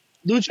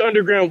Lucha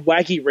Underground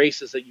wacky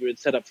races that you had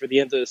set up for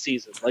the end of the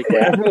season, like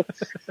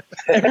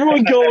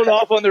everyone going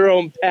off on their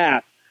own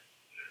path.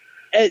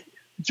 And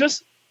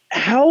just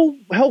how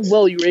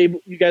well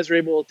you guys were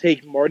able to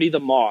take Marty the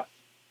Moth,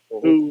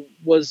 who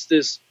was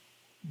this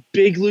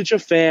big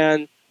Lucha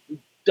fan who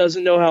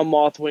doesn't know how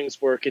moth wings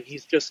work, and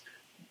he's just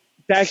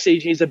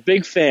backstage. He's a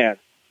big fan,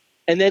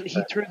 and then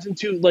he turns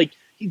into like.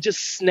 He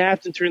just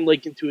snapped and turned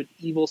like into an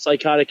evil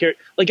psychotic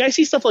character. Like I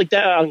see stuff like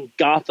that on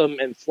Gotham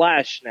and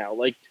Flash now.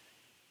 Like,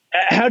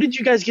 how did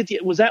you guys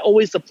was that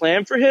always the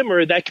plan for him, or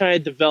did that kind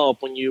of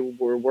develop when you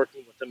were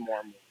working with him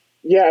more and more?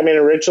 Yeah, I mean,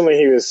 originally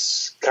he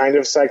was kind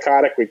of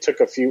psychotic. We took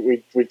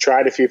we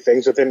tried a few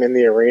things with him in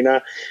the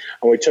arena,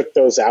 and we took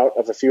those out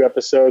of a few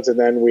episodes, and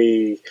then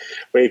we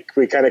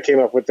kind of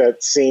came up with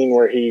that scene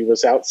where he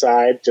was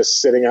outside,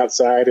 just sitting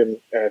outside, and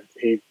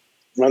he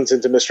runs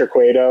into Mr.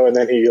 Cueto, and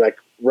then he like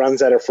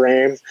runs out of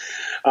frame,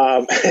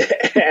 and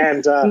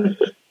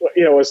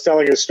was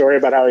telling a story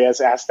about how he has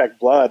Aztec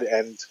blood,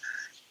 and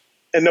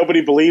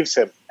nobody believes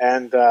him,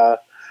 and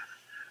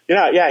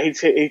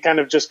he kind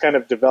of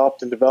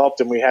developed,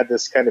 and we had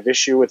this kind of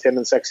issue with him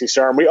and Sexy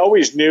Star, and we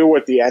always knew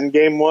what the end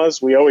game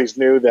was. We always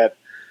knew that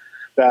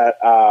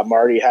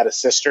Marty had a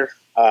sister.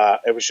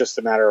 It was just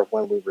a matter of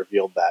when we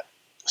revealed that.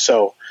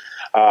 So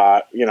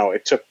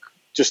it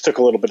took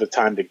a little bit of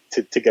time to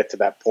get to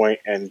that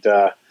point, and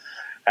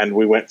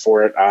we went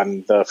for it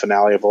on the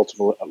finale of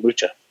Ultimate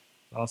Lucha.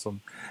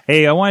 Awesome.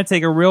 Hey, I want to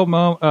take a real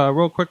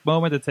quick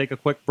moment to take a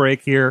quick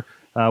break here.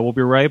 We'll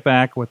be right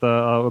back with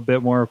a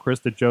bit more of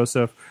Chris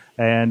DeJoseph.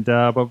 And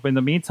but in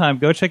the meantime,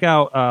 go check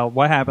out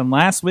what happened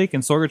last week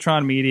in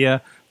Sorgatron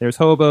Media. There's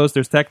hobos,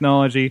 there's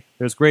technology,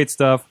 there's great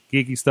stuff,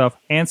 geeky stuff,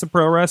 and some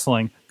pro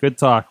wrestling. Good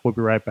talk. We'll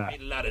be right back.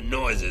 Made a lot of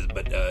noises,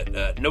 but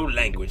no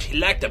language. He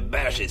liked to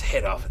bash his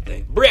head off of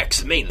things.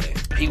 Bricks, mainly.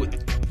 He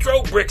would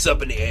throw bricks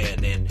up in the air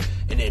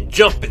and and then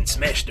jump and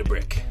smash the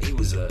brick. He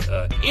was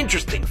a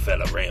interesting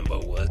fella,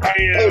 Rambo was.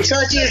 Oh,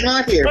 Chachi is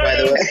not here, by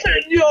the way.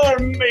 Senor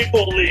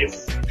Maple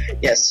Leaf.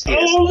 Yes, he is.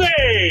 Oh,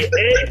 hey!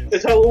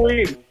 It's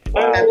Halloween.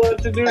 I am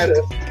allowed to do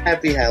this.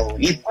 Happy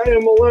Halloween. I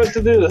am allowed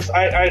to do this.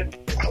 I'm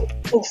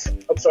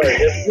sorry,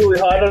 it's really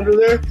hot under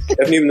there.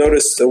 If you've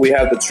noticed, we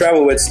have the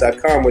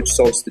travelwits.com, which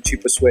solves the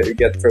cheapest way to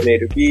get from A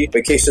to B,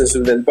 vacations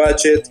within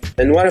budget.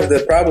 And one of the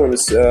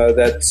problems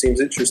that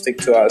seems interesting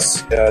to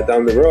us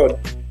down the road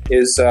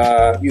is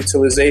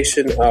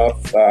utilization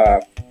of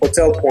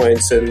hotel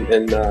points and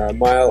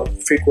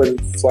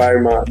frequent flyer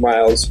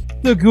miles.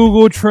 The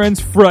Google Trends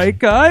fright,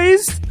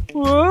 guys.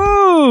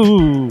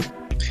 Whoa!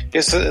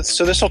 Yeah,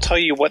 so this will tell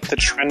you what the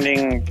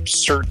trending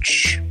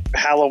search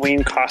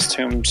Halloween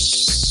costumes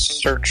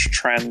search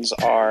trends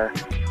are.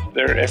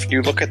 There, if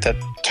you look at the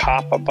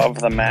top above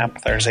the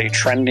map, there's a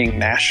trending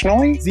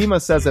nationally. Zima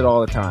says it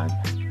all the time.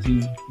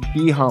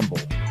 Be humble.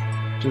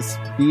 Just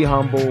be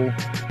humble,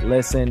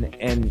 listen.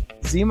 And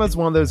Zima's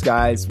one of those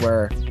guys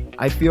where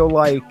I feel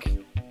like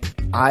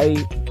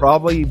I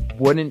probably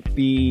wouldn't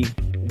be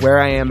where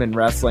I am in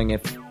wrestling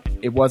if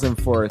it wasn't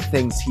for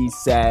things he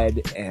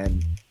said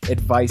and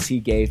advice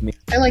he gave me.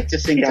 I like to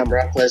think that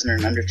Brock Lesnar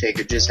and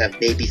Undertaker just have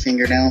baby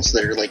fingernails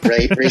that are like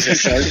razor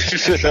sharp.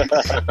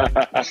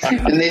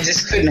 And they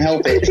just couldn't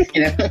help it,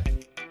 you know?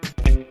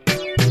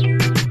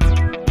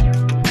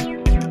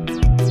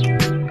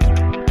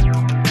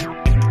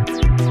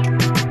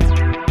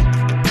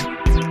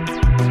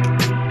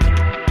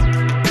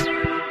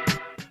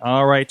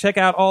 All right, check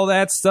out all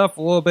that stuff.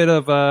 A little bit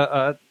of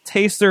a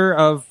taster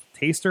of.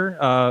 Damn,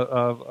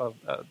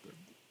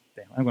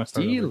 I'm going to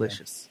start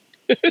delicious.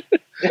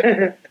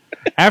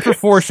 After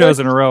 4 shows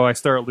in a row, I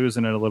start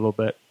losing it a little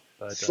bit.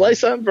 But,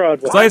 Slice on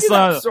Broadway. Slice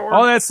on.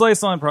 Oh, that's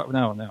Slice on Broadway.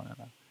 No.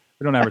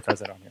 We don't advertise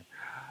that on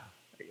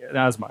here.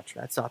 Not as much.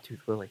 That's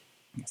Sawtooth Willie.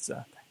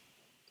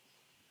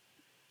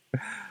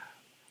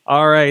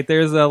 All right,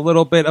 there's a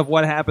little bit of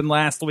what happened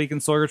last week in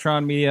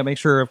Sorgatron Media. Make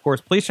sure, of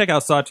course, please check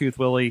out Sawtooth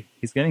Willie.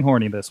 He's getting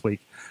horny this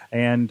week.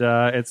 And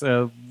it's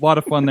a lot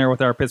of fun there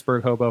with our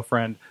Pittsburgh hobo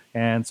friend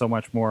and so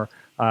much more.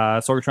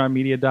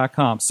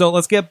 SorgatronMedia.com. So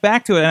let's get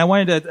back to it. And I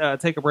wanted to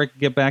take a break and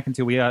get back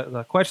into we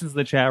got questions in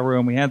the chat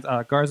room. We had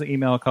Garza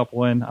email a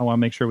couple in I want to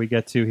make sure we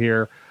get to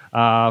here.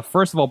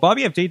 First of all,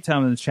 Bobby F.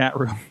 J-Town in the chat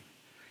room.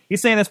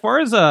 He's saying, as far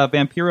as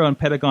Vampiro and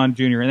Pentagon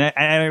Jr., and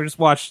I just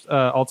watched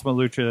Ultimate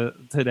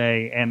Lucha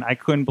today, and I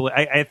couldn't believe.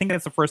 I think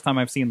that's the first time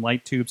I've seen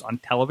light tubes on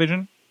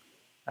television.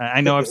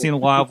 I know I've seen a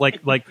lot of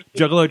like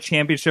Juggalo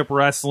Championship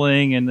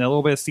Wrestling and a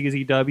little bit of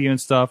CZW and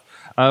stuff,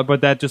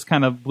 but that just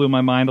kind of blew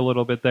my mind a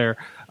little bit there.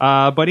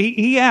 But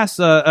he asked,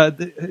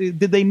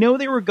 did they know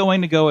they were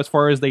going to go as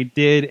far as they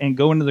did and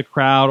go into the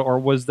crowd, or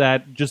was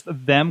that just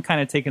them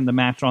kind of taking the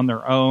match on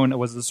their own?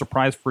 Was it a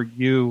surprise for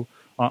you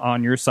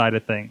on your side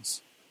of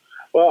things?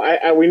 Well,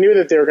 we knew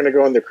that they were going to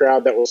go in the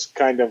crowd. That was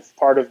kind of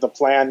part of the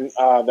plan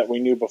that we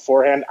knew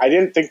beforehand. I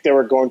didn't think they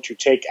were going to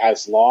take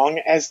as long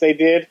as they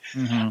did.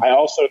 Mm-hmm. I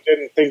also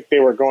didn't think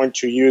they were going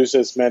to use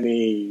as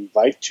many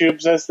light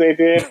tubes as they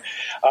did.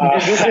 I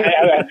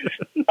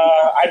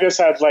just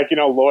had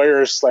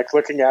lawyers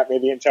looking at me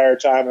the entire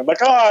time. I'm like,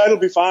 oh, it'll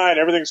be fine.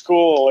 Everything's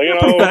cool.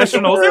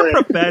 Professionals. They're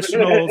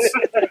professionals.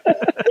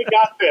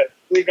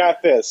 We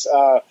got this.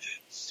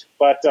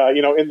 But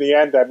in the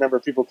end, I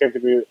remember people came to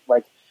me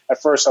like, at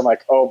first, I'm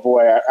like, oh,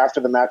 boy. After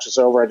the match was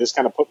over, I just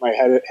kind of put my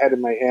head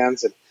in my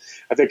hands. And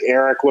I think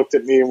Eric looked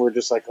at me and we're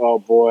just like, oh,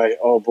 boy,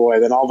 oh, boy.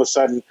 Then all of a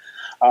sudden,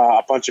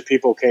 a bunch of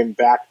people came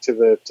back to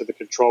the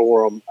control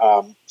room,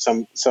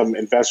 some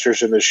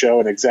investors in the show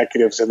and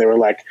executives, and they were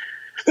like,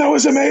 that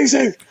was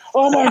amazing.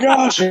 Oh, my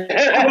gosh. You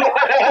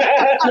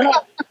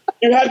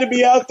had to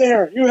be out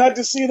there. You had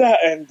to see that.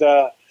 And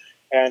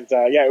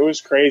it was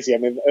crazy. I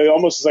mean, it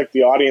almost was like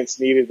the audience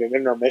needed an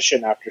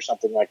intermission after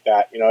something like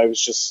that. It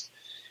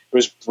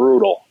was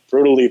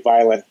brutally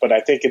violent, but I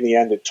think in the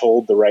end it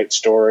told the right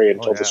story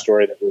and told the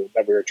story that we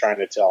were trying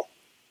to tell.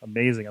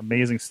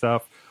 Amazing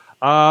stuff.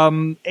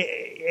 And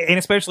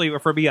especially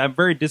for me, I'm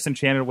very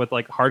disenchanted with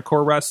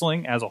hardcore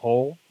wrestling as a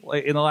whole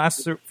in the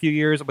last few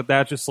years, but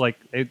that just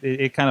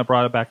it kind of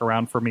brought it back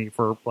around for me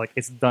for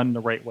it's done the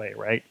right way,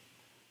 right?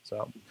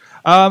 So,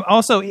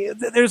 also,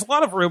 there's a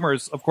lot of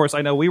rumors. Of course,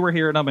 I know we were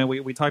here, and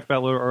we talked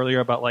about a little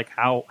earlier about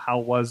how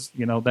was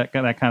that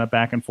kind of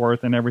back and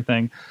forth and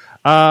everything.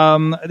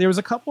 There was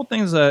a couple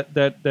things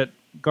that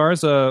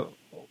Garza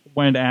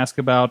wanted to ask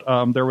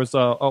about. There was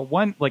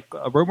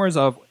rumors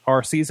of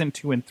our season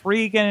 2 and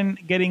 3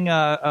 getting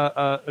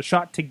a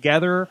shot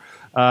together.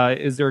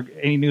 Is there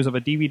any news of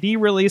a DVD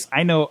release?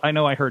 I know.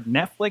 I heard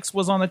Netflix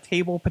was on the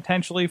table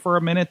potentially for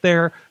a minute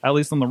there, at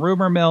least on the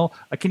rumor mill.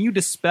 Can you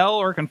dispel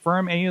or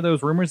confirm any of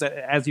those rumors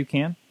as you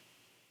can?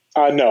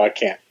 No, I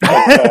can't.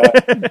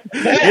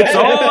 It's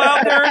all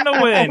out there in the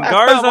wind.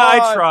 Garza,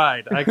 I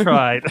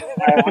tried.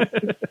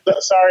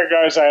 Sorry,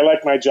 Garza, I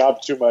like my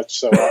job too much,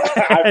 so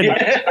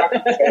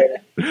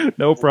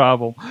No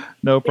problem.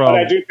 But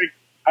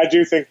I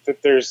do think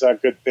that there's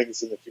good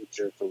things in the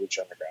future for Lucha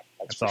Underground.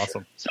 That's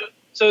awesome. Sure.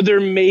 So there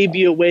may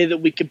be a way that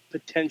we could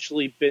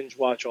potentially binge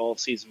watch all of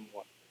season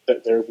 1.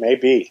 There may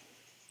be.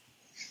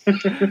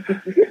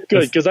 Good,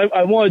 because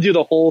I want to do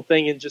the whole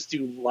thing and just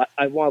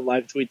I want to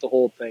live tweet the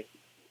whole thing.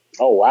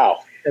 Oh,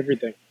 wow.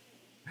 Everything.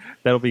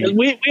 That'll be. And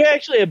we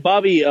actually had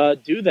Bobby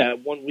do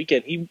that one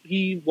weekend.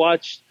 He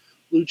watched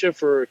Lucha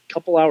for a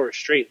couple hours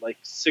straight, like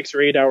 6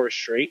 or 8 hours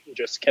straight, and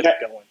just kept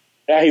going.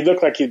 Yeah, he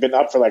looked like he'd been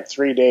up for like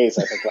 3 days,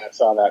 I think, when I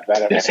saw that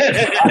episode.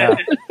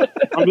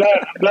 I'm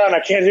done. I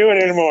can't do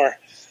it anymore.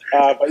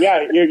 But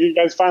yeah, you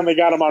guys finally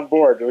got him on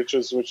board, which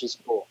is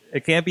cool.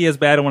 It can't be as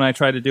bad when I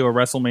tried to do a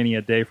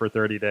WrestleMania day for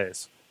 30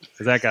 days.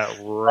 Because that got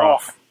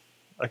rough.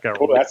 That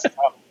got rough. That's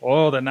tough.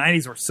 Oh, the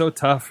 90s were so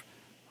tough.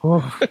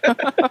 Oh.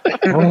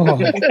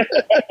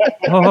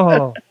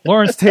 Oh.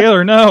 Lawrence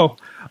Taylor, no.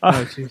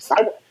 I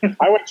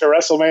went to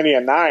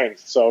WrestleMania 9,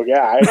 so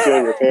yeah, I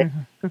feel your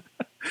pain.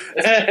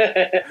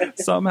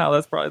 Somehow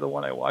that's probably the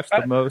one I watched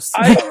the most.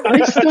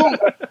 I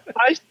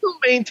still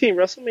maintain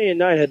WrestleMania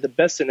 9 had the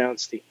best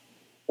announced team.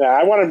 Yeah,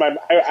 I wanted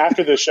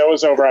after the show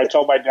was over, I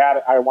told my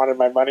dad I wanted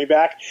my money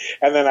back,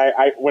 and then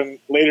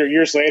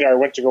years later, I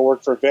went to go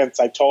work for Vince.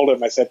 I told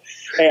him, I said,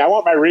 "Hey, I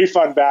want my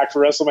refund back for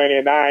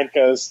WrestleMania 9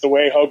 because the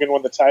way Hogan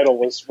won the title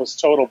was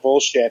total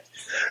bullshit,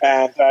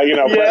 and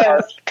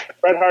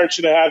Bret Hart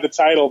should have had the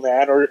title,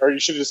 man, or you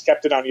should have just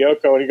kept it on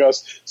Yoko." And he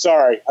goes,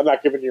 "Sorry, I'm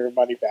not giving you your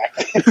money back."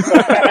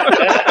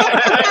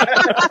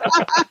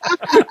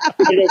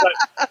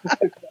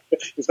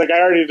 He's like,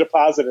 "I already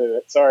deposited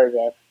it. Sorry,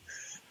 man."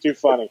 Too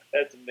funny.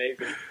 That's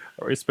amazing.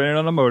 Or we spin it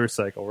on a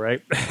motorcycle,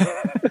 right?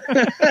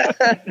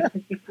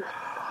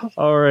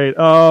 All right.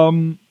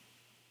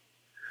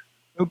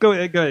 Go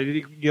ahead.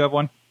 You have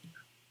one?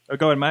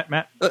 Go ahead,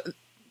 Matt.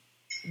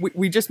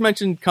 We just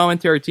mentioned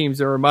commentary teams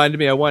that reminded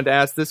me I wanted to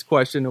ask this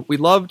question. We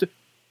loved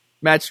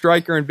Matt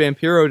Stryker and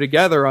Vampiro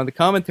together on the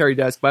commentary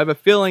desk, but I have a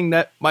feeling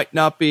that might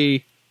not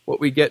be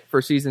what we get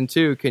for season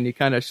 2. Can you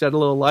kind of shed a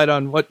little light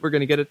on what we're going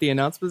to get at the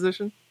announce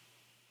position?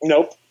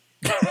 Nope.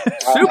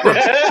 Super.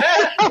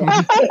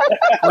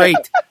 Great.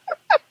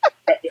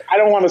 I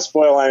don't want to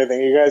spoil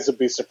anything. You guys would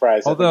be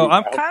surprised. Although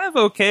I'm kind of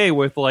okay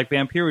with like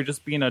Vampiro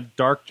just being a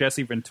dark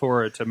Jesse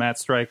Ventura to Matt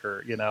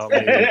Stryker,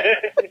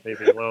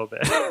 maybe a little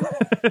bit.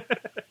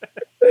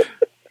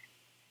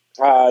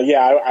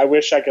 I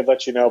wish I could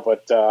let you know,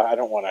 but I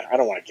don't want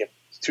to give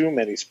too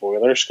many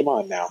spoilers. Come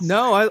on now.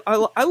 No,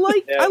 I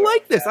like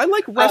this. I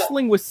like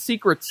wrestling with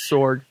secrets,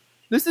 Sorg.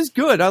 This is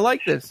good. I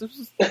like this. This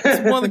is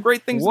one of the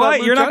great things about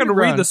Lucha You're not going to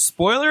read Underground. the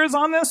spoilers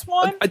on this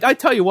one? I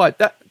tell you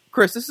what,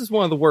 Chris, this is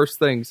one of the worst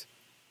things.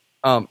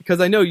 Because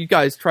I know you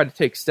guys try to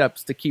take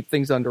steps to keep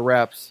things under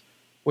wraps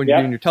when you're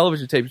doing your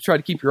television tape. You try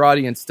to keep your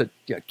audience to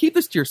keep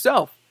this to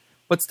yourself.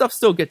 But stuff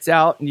still gets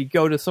out, and you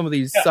go to some of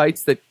these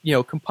sites that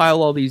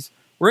compile all these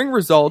ring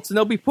results, and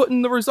they'll be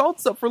putting the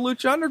results up for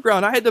Lucha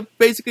Underground. I had to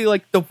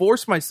basically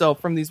divorce myself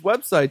from these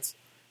websites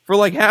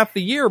for half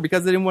the year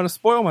because I didn't want to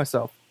spoil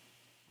myself.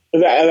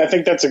 And I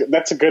think that's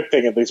a good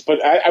thing, at least.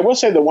 But I will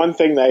say the one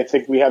thing that I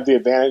think we have the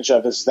advantage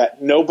of is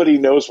that nobody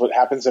knows what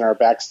happens in our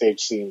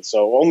backstage scene.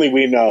 So only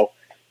we know.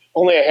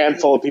 Only a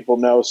handful of people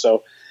know.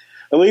 So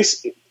at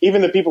least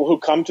even the people who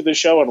come to the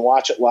show and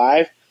watch it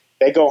live,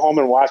 they go home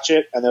and watch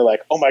it, and they're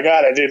like, "Oh my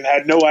God, I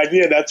had no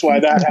idea that's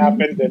why that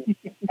happened." And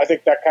I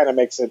think that kind of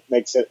makes it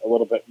a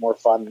little bit more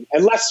fun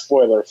and less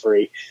spoiler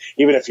free,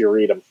 even if you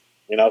read them.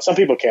 Some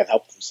people can't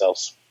help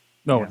themselves.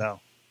 No.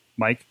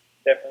 Mike?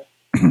 Definitely.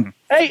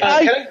 Hey,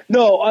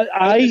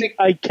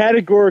 I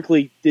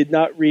categorically did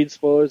not read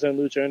spoilers on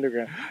Lucha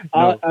Underground.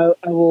 No.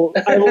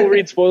 I will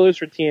read spoilers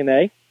for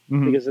TNA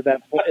because at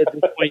this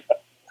point,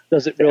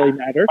 does it really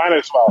matter? Might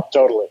as well,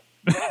 totally.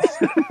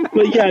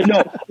 But yeah,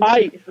 no,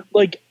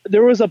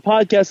 there was a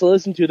podcast I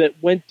listened to that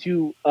went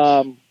to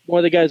one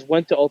of the guys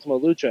went to Ultima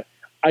Lucha.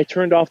 I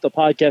turned off the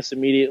podcast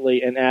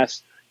immediately and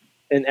asked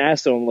them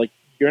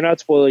 "You're not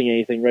spoiling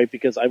anything, right?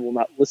 Because I will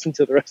not listen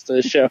to the rest of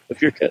the show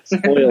if you're going to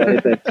spoil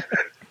anything."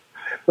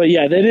 But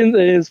yeah, they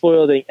didn't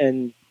spoil anything.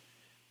 And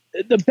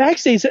the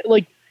backstage,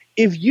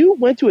 if you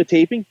went to a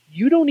taping,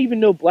 you don't even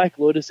know Black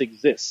Lotus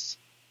exists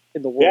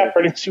in the world. Yeah,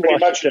 pretty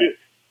much.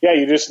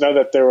 You just know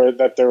that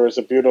there was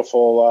a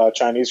beautiful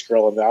Chinese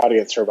girl in the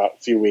audience for about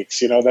a few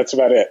weeks. That's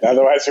about it.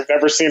 Otherwise, you've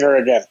never seen her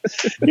again.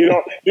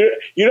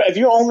 If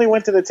you only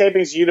went to the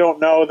tapings, you don't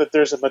know that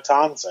there's a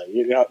Matanza.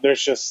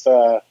 There's just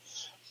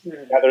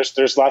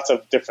there's lots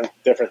of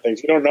different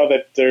things. You don't know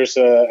that there's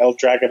a El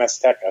Dragon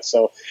Azteca.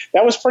 So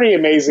that was pretty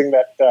amazing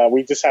that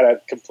we just had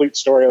a complete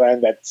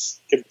storyline that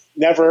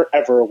never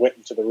ever went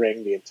into the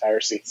ring the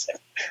entire season.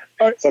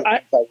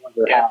 Sometimes I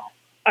wonder how.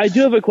 I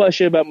do have a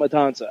question about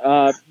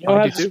Matanza. You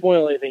don't have to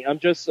spoil anything. I'm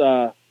just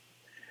because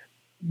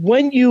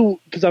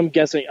I'm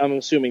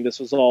assuming this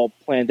was all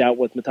planned out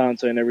with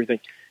Matanza and everything.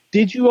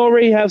 Did you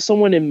already have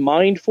someone in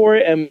mind for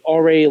it and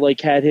already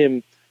had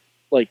him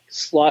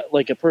slot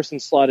a person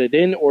slotted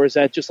in, or is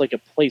that just a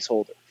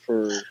placeholder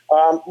for?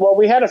 Well,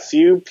 we had a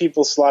few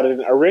people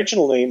slotted in.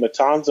 Originally,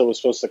 Matanza was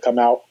supposed to come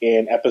out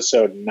in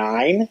episode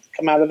 9,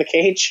 come out of the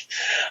cage.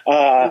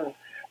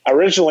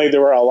 originally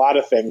there were a lot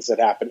of things that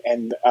happened,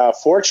 and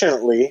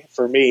fortunately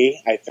for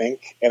me, I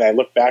think, and I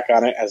look back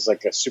on it as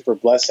like a super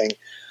blessing.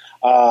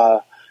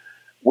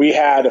 We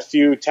had a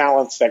few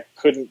talents that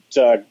couldn't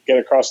get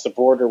across the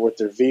border with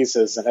their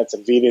visas and had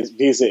some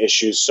visa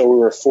issues, so we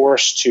were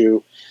forced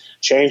to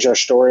change our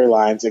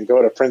storylines and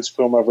go to Prince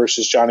Puma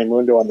versus Johnny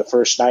Mundo on the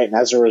first night, and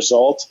as a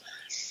result,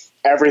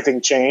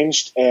 everything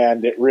changed,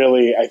 and it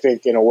really, I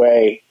think, in a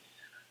way,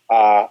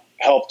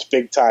 helped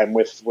big time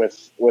with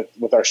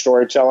our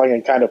storytelling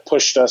and kind of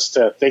pushed us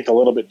to think a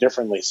little bit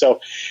differently.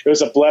 So it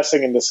was a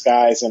blessing in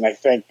disguise, and I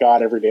thank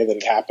God every day that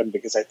it happened,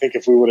 because I think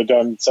if we would have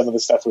done some of the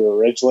stuff we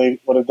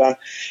originally would have done,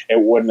 it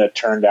wouldn't have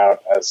turned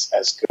out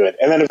as good.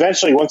 And then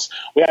eventually, once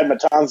we had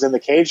Matanza in the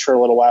cage for a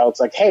little while,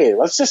 it's like, hey,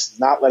 let's just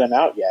not let him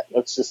out yet.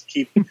 Let's just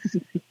keep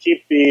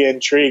the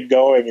intrigue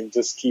going and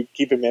just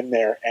keep him in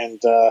there.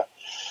 And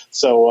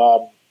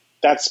so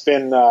that's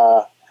been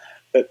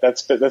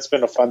that's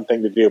been a fun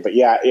thing to do. But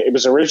yeah, it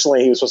was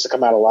originally he was supposed to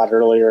come out a lot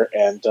earlier,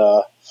 and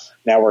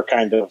now we're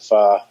kind of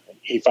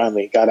he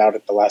finally got out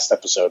at the last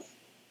episode.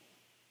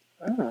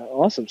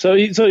 Awesome. So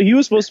he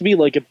was supposed to be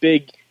like a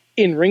big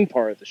in-ring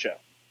part of the show.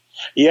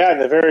 Yeah, in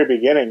the very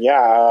beginning,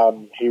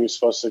 he was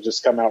supposed to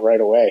just come out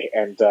right away,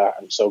 and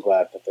I'm so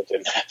glad that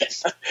didn't happen.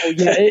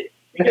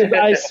 Because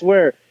I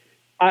swear,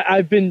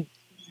 I've been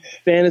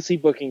fantasy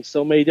booking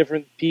so many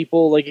different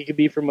people, like it could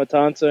be from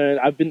Matanza, and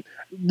I've been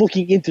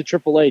looking into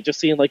AAA, just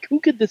seeing like who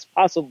could this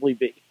possibly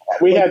be.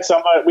 We had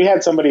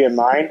somebody in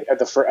mind at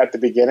the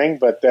beginning,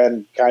 but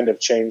then kind of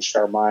changed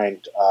our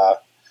mind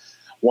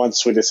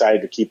once we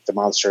decided to keep the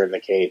monster in the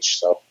cage.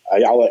 So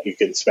I'll let you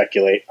can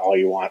speculate all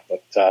you want,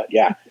 but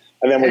yeah.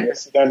 And then we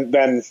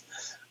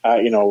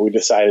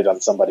decided on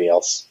somebody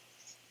else.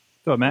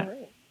 So Matt,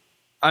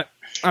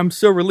 I'm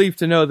so relieved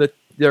to know that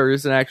there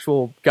is an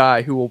actual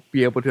guy who will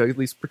be able to at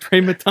least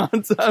portray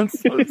Matanza. I'm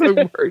so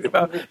worried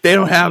about. They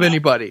don't have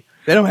anybody.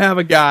 They don't have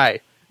a guy.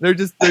 They're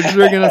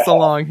bringing us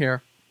along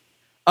here.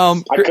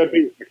 I could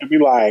be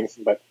lying,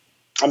 but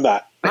I'm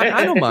not.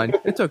 I don't mind.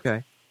 It's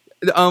okay.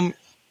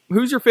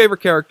 Who's your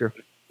favorite character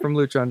from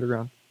Lucha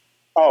Underground?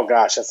 Oh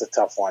gosh, that's a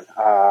tough one.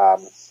 I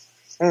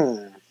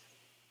mean,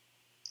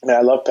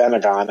 I love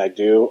Pentagon. I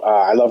do.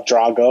 I love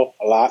Drago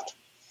a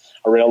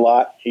real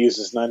lot. He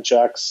uses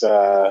nunchucks.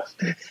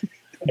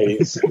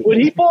 When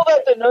he pulled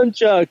out the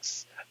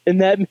nunchucks in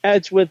that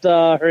match with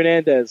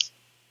Hernandez,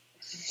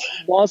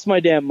 lost my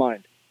damn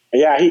mind.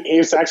 Yeah, he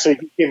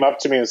came up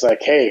to me and was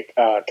like, "Hey,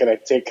 can I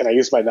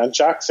use my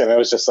nunchucks?" And I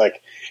was just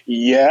like,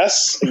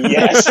 "Yes." Like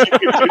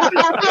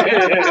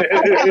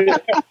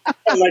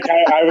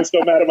I was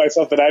so mad at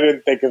myself that I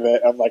didn't think of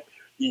it. I'm like,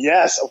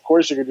 "Yes, of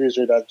course you can use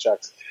your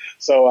nunchucks."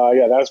 So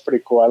that was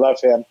pretty cool. I love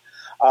him.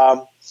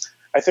 I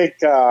think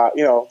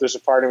there's a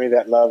part of me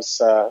that loves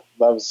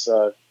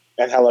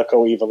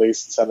Angelico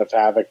Evilise and Son of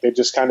Havoc. They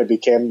just kind of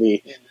became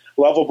the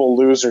lovable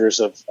losers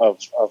of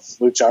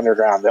Lucha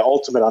Underground, the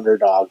ultimate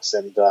underdogs.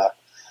 And,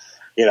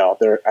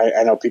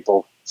 I know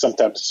people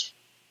sometimes,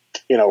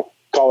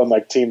 call them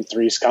like Team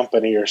Three's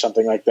Company or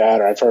something like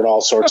that, or I've heard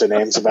all sorts of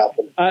names about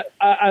them.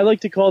 I like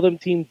to call them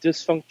Team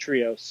Dysfunct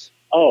Trios.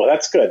 Oh,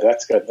 that's good.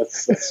 That's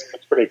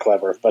pretty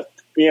clever. But,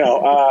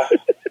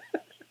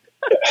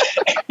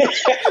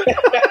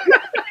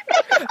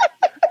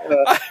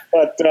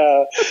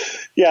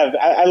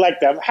 I like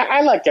them.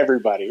 I like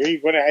everybody. I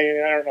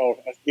don't know.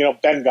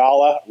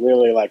 Bengala.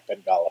 Really like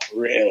Bengala.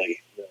 Really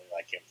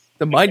like him.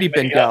 The mighty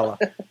Bengala.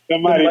 The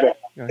mighty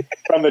Bengala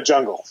from the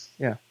jungle.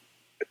 Yeah.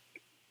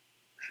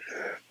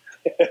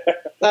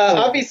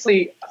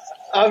 Obviously,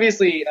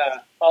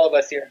 all of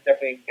us here have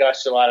definitely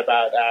gushed a lot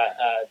about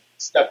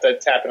stuff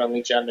that's happened on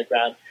Lucha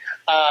Underground.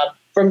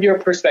 From your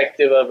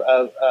perspective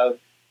of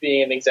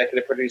being an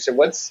executive producer,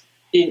 what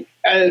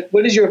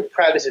is your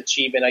proudest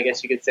achievement, I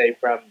guess you could say,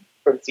 from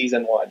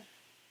season one?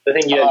 The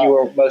thing that you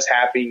were most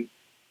happy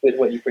with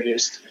what you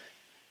produced?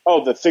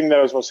 Oh, the thing that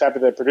I was most happy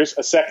that I produced?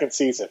 A second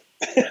season.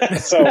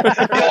 So,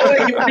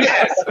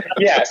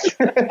 yes.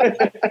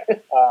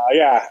 It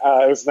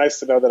was nice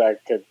to know that I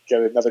could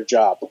get another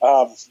job.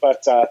 Probably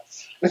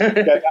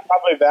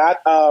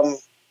that.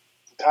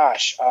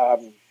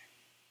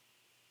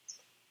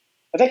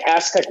 I think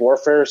Aztec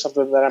Warfare is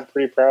something that I'm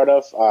pretty proud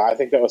of. I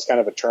think that was kind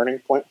of a turning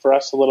point for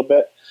us a little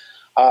bit.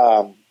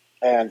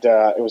 And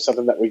it was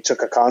something that we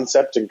took a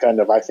concept and kind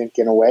of, I think,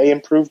 in a way,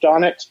 improved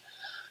on it.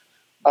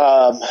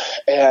 That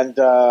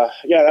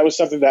was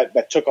something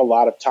that took a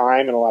lot of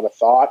time and a lot of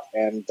thought,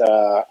 and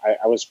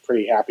I was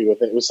pretty happy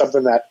with it. It was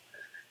something that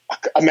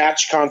a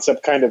match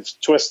concept kind of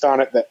twist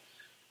on it that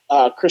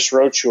Chris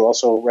Roach, who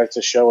also writes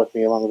a show with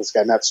me along with this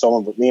guy Matt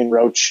Stolen, but me and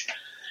Roach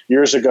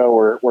years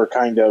ago were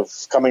kind of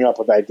coming up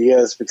with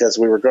ideas because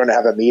we were going to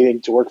have a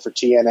meeting to work for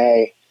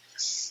TNA,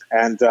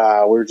 and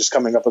we were just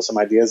coming up with some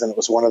ideas, and it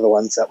was one of the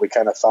ones that we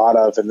kind of thought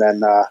of, and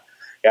then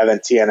then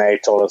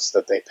TNA told us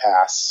that they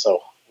passed,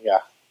 so yeah.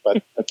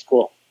 But that's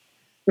cool.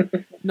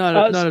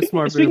 Not a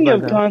smart speaking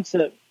move. Of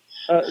concept,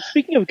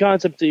 speaking of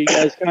concept that you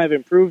guys kind of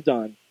improved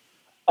on,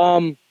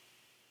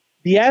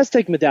 the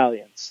Aztec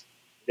medallions.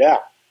 Yeah.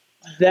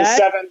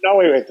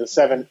 The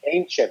seven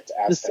ancient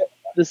Aztec.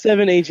 The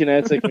 7 ancient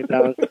Aztec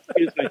medallions.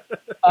 Excuse me.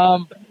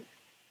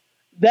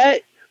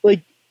 That,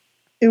 like,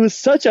 it was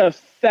such a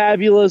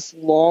fabulous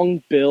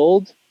long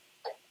build,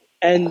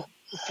 and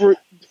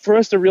for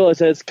us to realize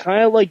that it's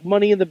kind of like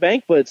Money in the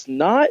Bank, but it's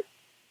not.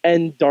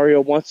 And Dario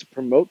wants to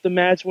promote the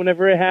match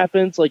whenever it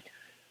happens. Like,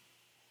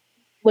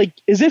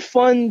 is it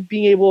fun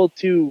being able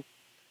to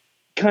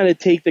kind of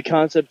take the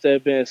concepts that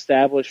have been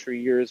established for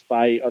years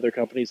by other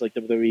companies like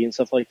WWE and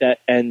stuff like that,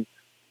 and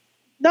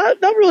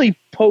not really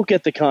poke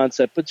at the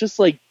concept, but just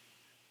like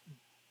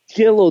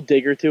get a little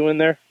dig or two in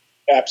there?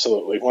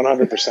 Absolutely,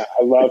 100%.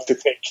 I love to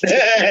take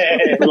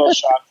little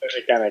shots that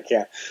I kind of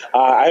can.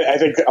 I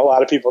think a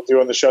lot of people do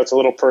on the show. It's a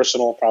little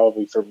personal,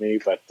 probably for me,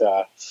 but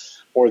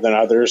more than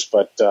others.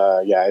 But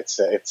yeah, it's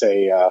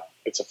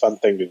a fun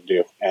thing to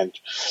do, and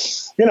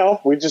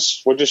we'll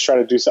just try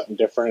to do something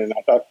different. And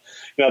I thought,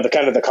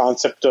 the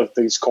concept of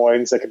these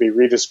coins that can be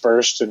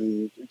redispersed,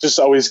 and it just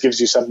always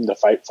gives you something to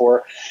fight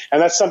for, and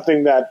that's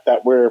something that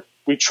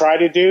we try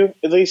to do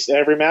at least in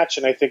every match,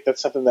 and I think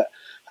that's something that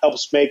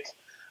helps make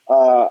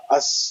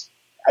us,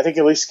 I think,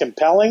 at least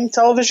compelling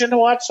television to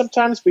watch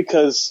sometimes,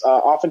 because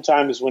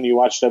oftentimes when you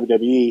watch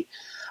WWE,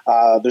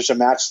 there's a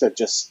match that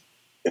just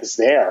is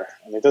there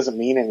and it doesn't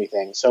mean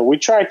anything. So we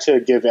try to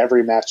give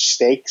every match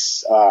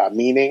stakes,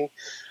 meaning,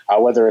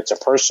 whether it's a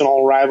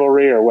personal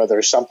rivalry or whether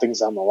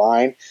something's on the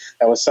line.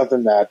 That was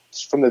something that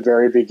from the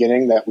very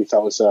beginning that we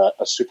thought was a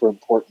super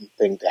important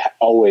thing to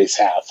always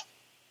have.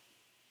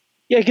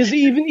 Yeah, because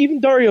even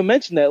Dario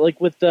mentioned that, like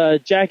with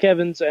Jack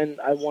Evans and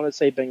I want to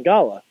say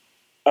Bengala.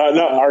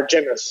 No,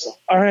 Argenis.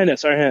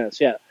 Argenis,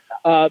 yeah.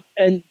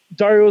 And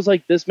Dario was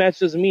like, "This match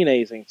doesn't mean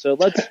anything, so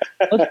let's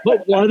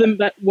put one of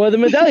the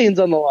medallions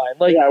on the line."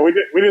 Like, yeah,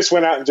 we just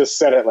went out and just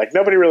said it. Like,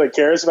 nobody really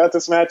cares about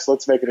this match.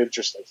 Let's make it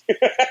interesting.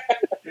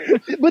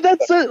 But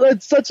that's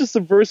such a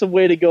subversive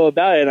way to go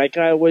about it, and I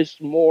kind of wish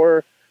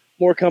more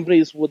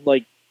companies would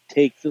like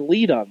take the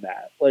lead on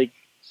that. Like,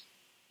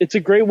 it's a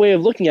great way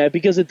of looking at it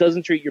because it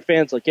doesn't treat your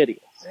fans like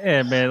idiots.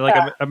 Yeah, man.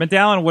 Like a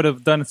medallion would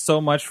have done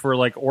so much for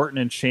like Orton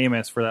and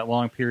Sheamus for that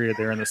long period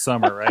there in the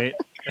summer, right?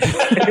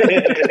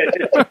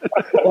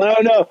 Well, I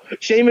don't know.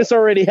 Sheamus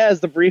already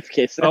has the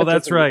briefcase. Oh,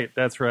 that's right.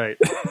 That's right.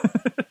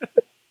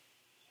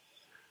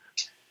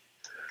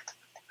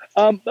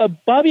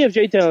 Bobby of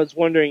J-Town is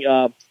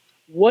wondering,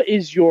 what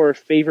is your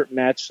favorite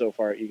match so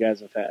far you guys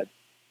have had?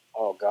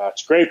 Oh,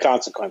 gosh. Grave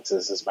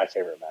Consequences is my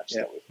favorite match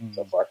that we've had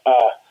so far.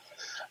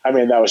 I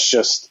mean, that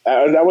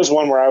was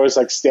one where I was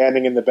like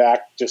standing in the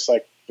back, just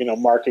like,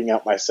 marking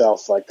out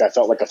myself. Like I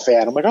felt like a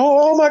fan. I'm like,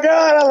 oh my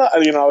God.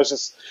 I was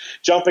just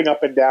jumping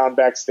up and down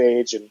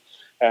backstage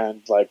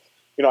and like,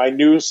 I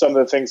knew some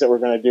of the things that we're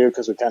going to do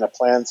because we kind of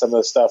planned some of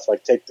the stuff,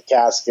 like take the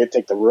casket,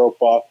 take the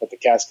rope off, put the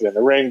casket in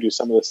the ring, do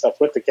some of the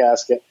stuff with the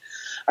casket.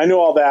 I knew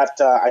all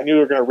that. I knew we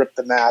were going to rip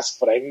the mask,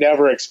 but I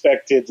never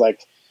expected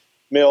like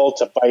Mill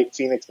to bite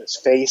Phoenix's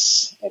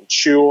face and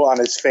chew on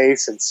his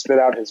face and spit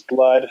out his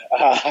blood.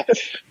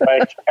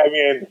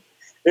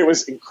 It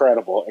was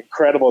incredible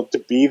to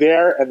be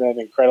there, and then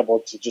incredible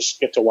to just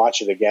get to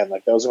watch it again.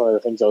 Like that was one of the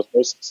things I was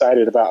most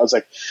excited about. I was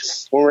like,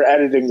 when we're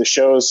editing the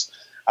shows,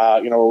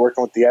 we're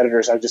working with the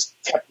editors. I just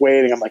kept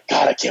waiting. I'm like,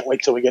 God, I can't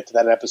wait till we get to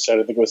that episode.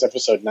 I think it was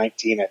episode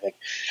 19. I think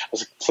I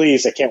was like,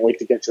 please, I can't wait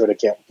to get to it. I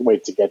can't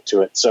wait to get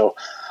to it. So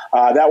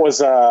that was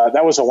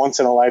a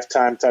once in a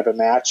lifetime type of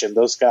match, and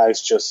those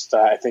guys just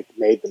I think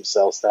made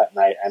themselves that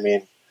night. I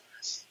mean,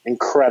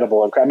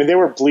 incredible. I mean, they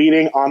were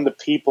bleeding on the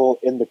people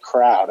in the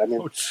crowd. I mean,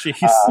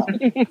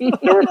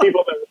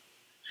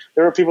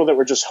 there were people that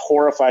were just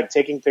horrified,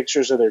 taking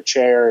pictures of their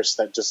chairs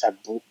that just had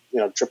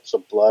drips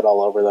of blood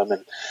all over them,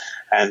 and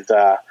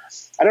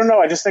I don't know.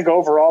 I just think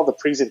overall the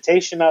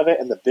presentation of it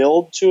and the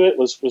build to it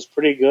was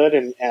pretty good,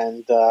 and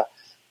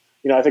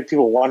I think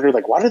people wonder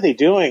like, what are they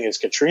doing? Is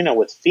Katrina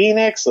with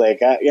Phoenix?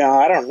 Like, I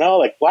don't know.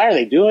 Like, why are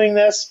they doing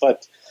this?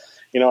 But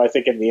I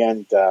think in the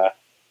end,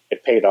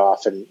 it paid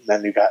off, and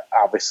then you got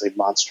obviously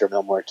Monster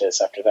Mil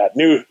Muertes after that.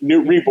 New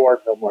reborn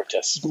Mil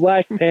Muertes.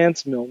 Black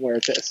Pants Mil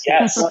Muertes.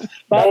 Yes.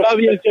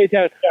 Bobby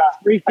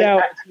freaked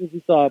out as soon as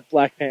he saw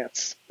Black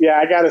Pants. Yeah,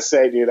 I gotta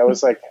say, dude, I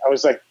was like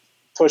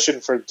pushing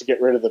to get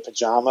rid of the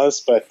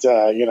pajamas, but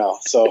so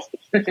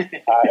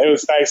it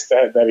was nice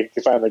that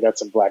he finally got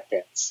some black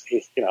pants.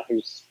 He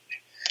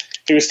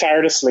was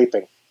tired of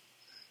sleeping.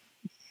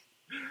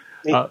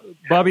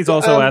 Bobby's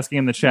also asking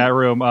in the chat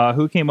room,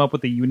 who came up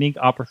with the unique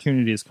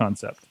opportunities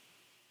concept?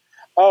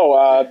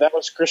 Oh, that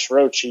was Chris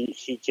Roach.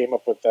 He came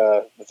up with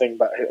the thing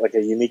about like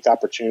a unique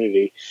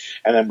opportunity,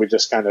 and then we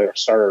just kind of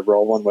started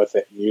rolling with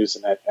it and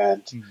using it.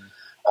 And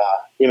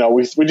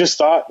we just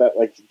thought that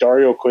like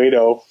Dario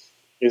Cueto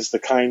is the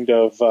kind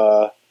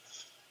of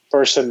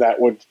person that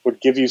would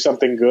give you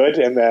something good,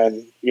 and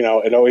then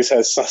it always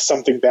has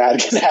something bad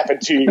can happen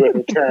to you in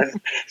return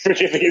for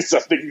giving you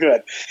something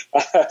good.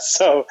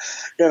 So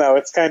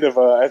it's kind of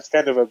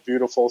a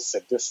beautiful,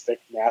 sadistic,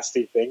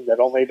 nasty thing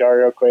that only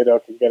Dario Cueto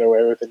can get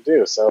away with and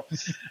do. So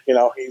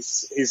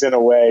he's in a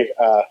way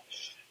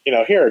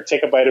here,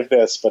 take a bite of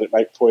this, but it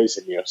might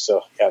poison you.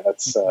 So yeah,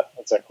 that's a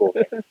cool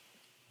thing.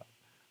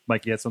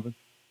 Mike, you had something?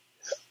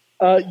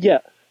 Yeah.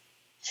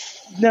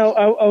 Now,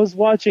 I was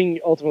watching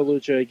Ultima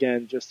Lucha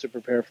again just to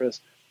prepare for this.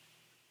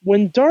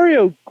 When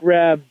Dario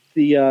grabbed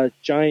the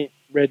giant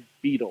red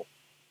beetle,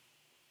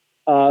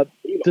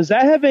 does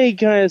that have any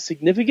kind of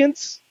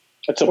significance?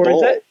 It's a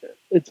bull.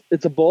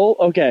 It's a bull?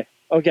 Okay.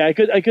 I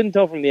couldn't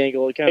tell from the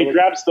angle. It he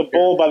grabs the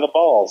bull by the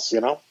balls,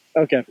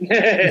 Okay.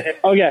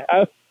 Okay.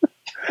 I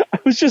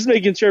was just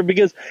making sure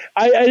because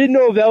I didn't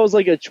know if that was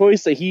like a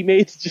choice that he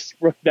made to just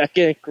run back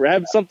in and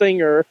grab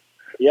something or...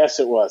 Yes,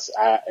 it was.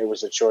 It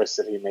was a choice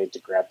that he made to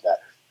grab that,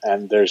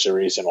 and there's a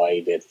reason why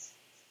he did.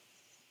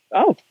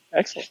 Oh,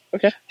 excellent.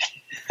 Okay.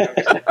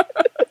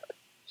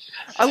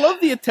 I love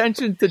the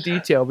attention to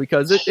detail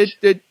because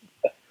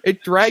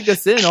it dragged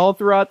us in all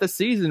throughout the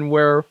season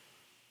where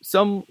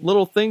some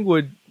little thing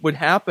would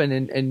happen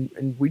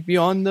and we'd be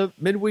on the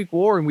midweek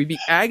war and we'd be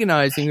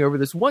agonizing over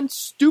this one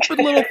stupid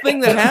little thing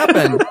that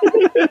happened.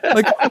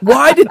 Like,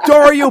 why did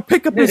Dario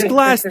pick up his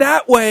glass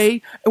that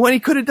way when he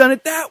could have done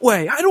it that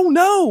way? I don't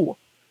know.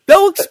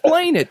 They'll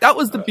explain it. That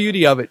was the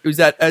beauty of it. It was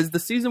that as the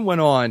season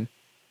went on,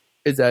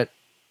 is that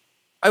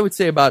I would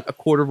say about a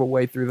quarter of a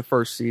way through the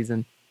first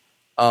season,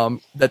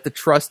 that the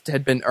trust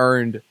had been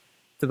earned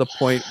to the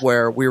point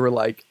where we were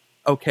like,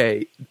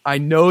 okay, I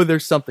know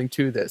there's something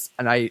to this,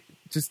 and I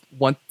just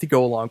want to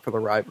go along for the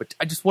ride, but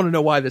I just want to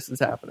know why this is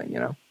happening,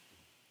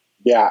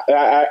 Yeah,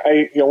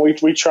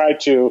 we tried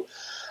to,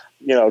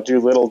 do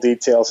little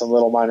details and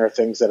little minor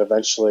things that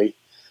eventually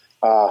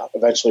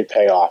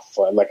pay off.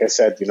 Like I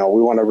said, we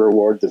want to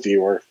reward the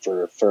viewer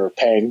for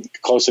paying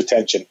close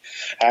attention.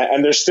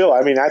 And there's still, I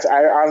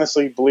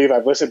honestly believe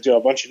I've listened to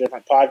a bunch of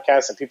different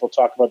podcasts and people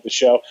talk about the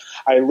show.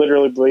 I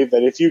literally believe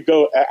that if you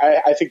go,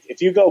 I think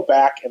if you go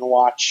back and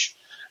watch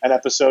an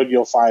episode,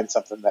 you'll find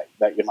something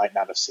that you might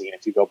not have seen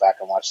if you go back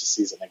and watch the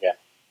season again.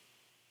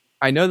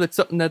 I know that's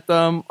something that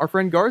our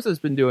friend Garza's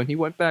been doing. He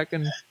went back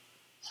and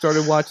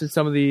started watching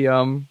some of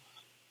the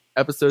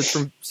episodes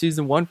from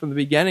season 1 from the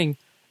beginning.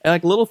 And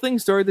like little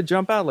things started to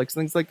jump out, like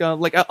things like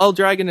El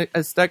Dragon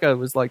Azteca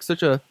was like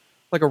such a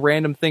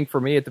random thing for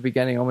me at the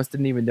beginning. I almost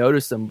didn't even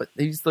notice him, but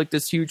he's like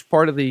this huge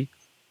part of the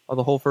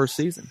whole first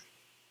season.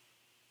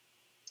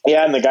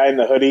 Yeah, and the guy in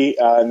the hoodie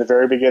in the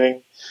very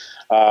beginning,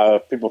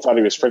 people thought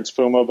he was Prince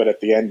Puma, but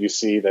at the end you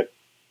see that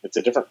it's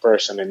a different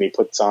person, and he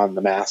puts on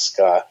the mask.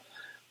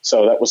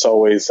 So that was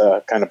always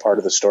kind of part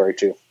of the story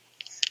too.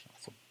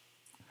 Awesome.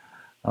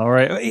 All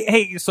right,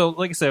 hey, so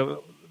like I said,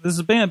 this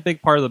has been a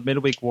big part of the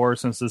midweek war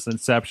since its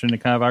inception,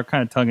 and our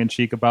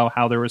tongue-in-cheek about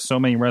how there were so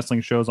many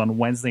wrestling shows on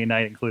Wednesday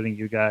night, including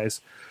you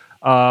guys.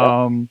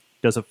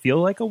 Does it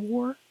feel like a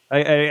war?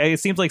 It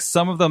seems like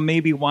some of them may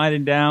be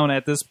winding down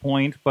at this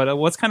point, but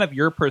what's kind of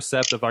your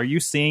perceptive? Are you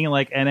seeing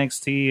like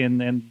NXT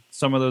and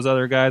some of those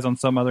other guys on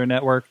some other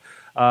network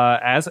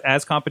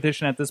as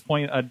competition at this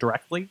point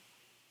directly?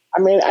 I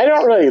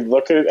don't really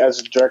look at it as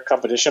a direct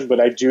competition, but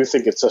I do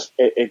think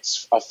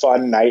it's a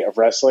fun night of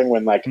wrestling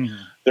when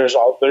there's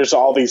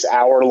all these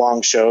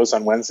hour-long shows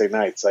on Wednesday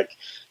nights. Like,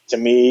 to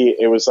me,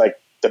 it was like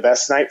the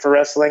best night for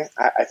wrestling,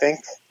 I think.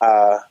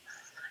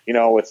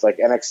 With like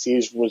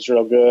NXT was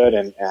real good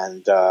and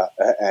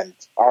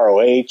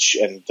ROH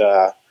and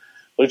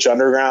Lucha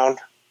Underground,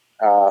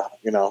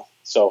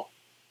 so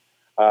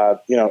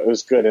it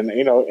was good. And,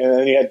 and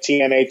then you had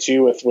TNA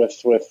too with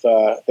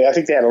I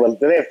think they had did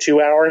they have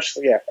 2 hours?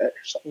 Yeah.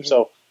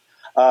 So,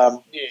 I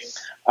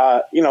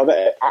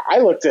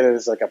looked at it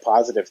as like a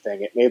positive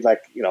thing. It made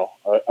like,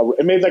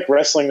 it made like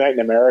Wrestling Night in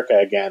America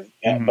again,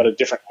 but a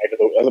different night of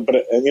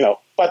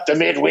but the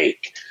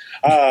midweek.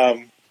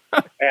 And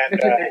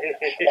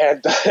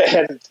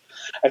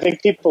I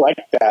think people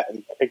like that,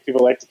 and I think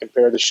people like to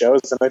compare the shows,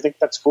 and I think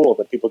that's cool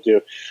that people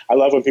do. I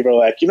love when people are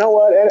like, you know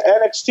what,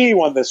 NXT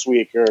won this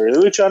week, or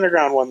Lucha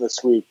Underground won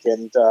this week,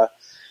 and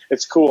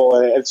it's cool,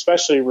 and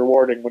especially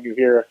rewarding when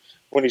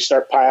you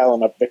start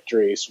piling up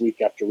victories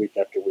week after week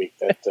after week.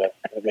 That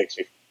makes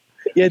me.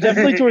 Yeah,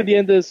 definitely toward the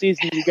end of the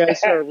season, you guys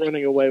started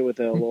running away with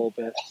it a little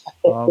bit.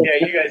 Yeah,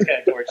 you guys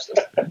kind of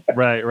torched them.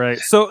 Right.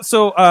 So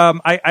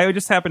I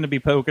just happened to be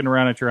poking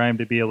around at your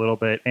IMDb a little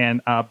bit,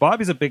 and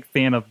Bobby's a big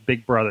fan of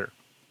Big Brother.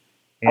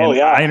 And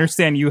I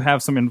understand you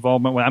have some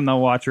involvement with. I'm not a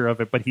watcher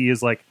of it, but he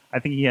is like, I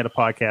think he had a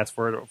podcast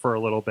for a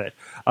little bit.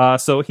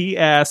 So he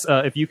asked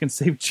if you can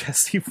save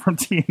Jesse from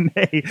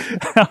TNA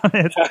on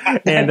it,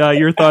 and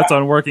your thoughts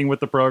on working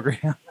with the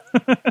program.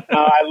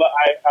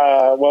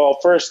 Well,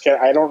 first,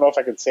 I don't know if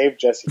I can save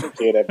Jesse from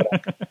TNA,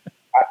 but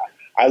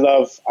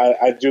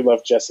I do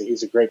love Jesse.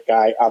 He's a great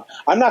guy.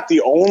 I'm not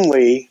the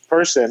only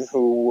person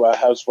who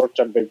has worked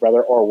on Big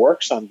Brother or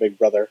works on Big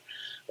Brother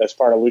that's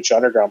part of Lucha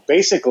Underground.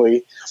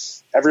 Basically,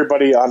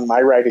 everybody on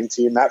my writing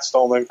team, Matt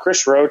Stolman,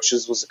 Chris Roach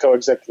was the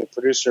co-executive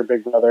producer of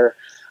Big Brother.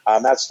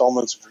 Matt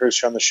Stolman's a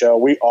producer on the show.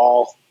 We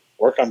all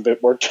worked on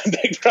Big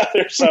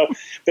Brother. So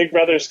Big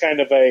Brother's kind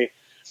of a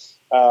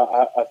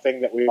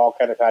thing that we all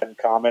kind of had in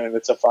common, and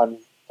it's a fun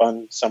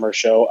summer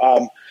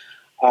show.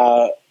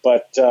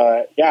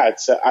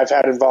 It's I've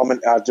had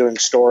involvement doing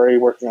story,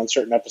 working on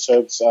certain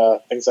episodes,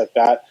 things like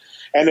that.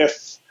 And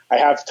if I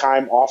have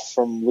time off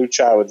from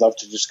Lucha, I would love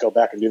to just go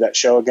back and do that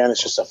show again.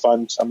 It's just a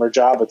fun summer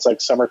job. It's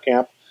like summer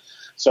camp.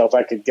 So if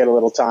I could get a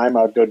little time,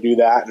 I would go do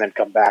that and then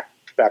come back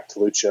to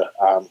Lucha.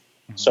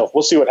 So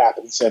we'll see what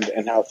happens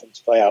and how things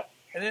play out.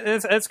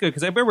 That's good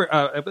because I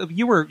remember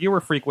you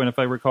were frequent, if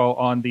I recall,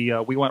 on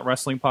the We Want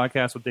Wrestling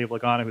podcast with Dave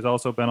Lagana, who's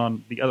also been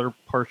on the other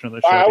portion of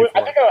the show. I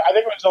think I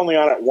was only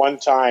on it one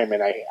time,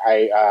 and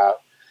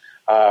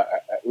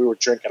we were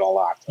drinking a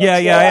lot.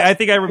 I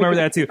think I remember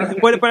that too.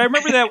 But I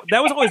remember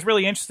that was always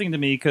really interesting to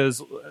me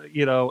because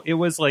it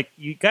was like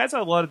you guys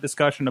had a lot of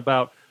discussion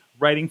about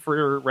writing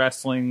for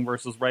wrestling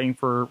versus writing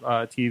for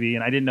TV,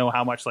 and I didn't know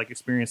how much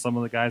experience some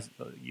of the guys,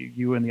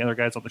 you and the other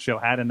guys on the show,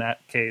 had in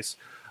that case.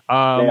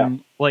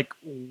 Like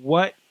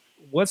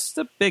what's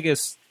the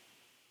biggest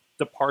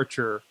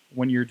departure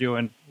when you're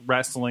doing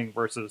wrestling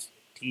versus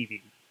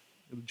TV?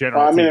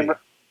 TV?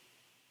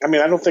 I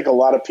mean, I don't think a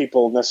lot of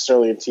people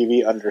necessarily in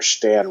TV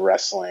understand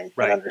wrestling,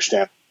 right, and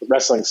understand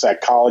wrestling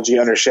psychology,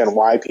 understand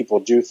why people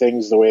do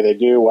things the way they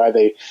do, why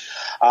they,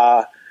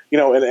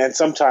 and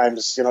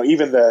sometimes,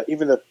 even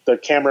the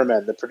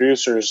cameramen, the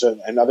producers,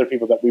 and other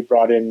people that we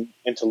brought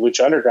into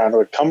Lucha Underground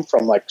would come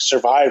from like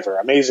Survivor,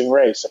 Amazing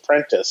Race,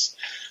 Apprentice,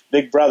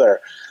 Big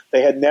Brother.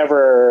 They had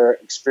never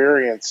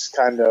experienced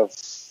kind of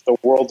the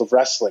world of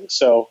wrestling.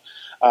 So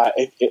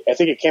I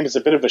think it came as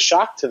a bit of a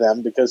shock to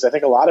them because I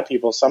think a lot of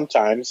people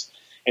sometimes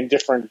in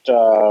different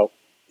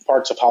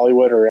parts of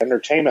Hollywood or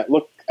entertainment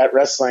look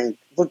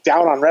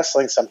down on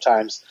wrestling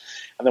sometimes.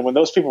 And then when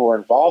those people were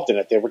involved in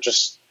it, they were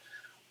just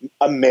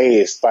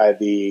amazed by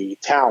the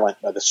talent,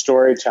 by the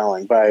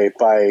storytelling, by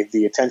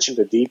the attention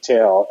to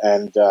detail,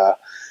 and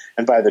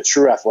by the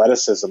true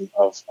athleticism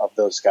of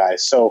those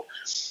guys. So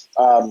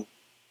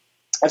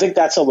I think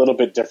that's a little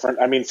bit different.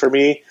 I mean, for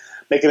me,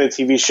 making a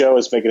TV show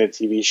is making a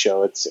TV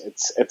show. It's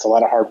a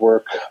lot of hard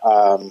work.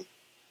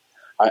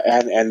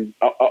 And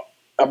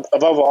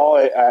above all,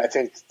 I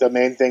think the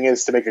main thing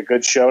is to make a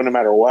good show no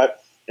matter what.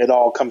 It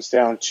all comes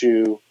down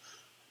to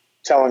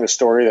telling a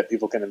story that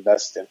people can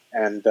invest in.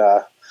 And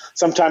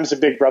sometimes in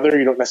Big Brother,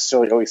 you don't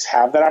necessarily always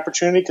have that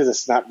opportunity because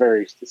it's not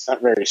very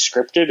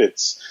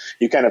scripted.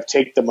 You kind of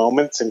take the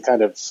moments and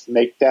kind of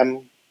make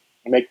them.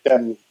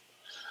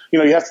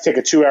 You have to take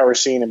a 2-hour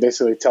scene and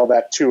basically tell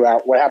that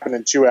what happened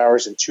in 2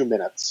 hours in 2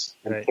 minutes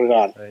and put it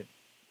on. Right.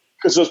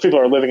 Because those people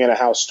are living in a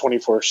house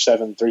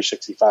 24/7,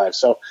 365.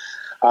 So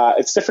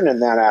it's different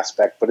in that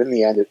aspect, but in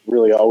the end, it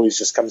really always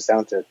just comes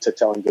down to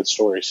telling good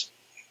stories.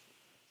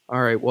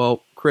 All right.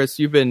 Well, Chris,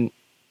 you've been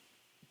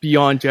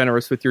beyond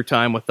generous with your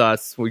time with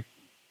us. We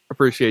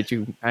appreciate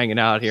you hanging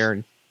out here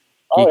and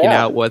geeking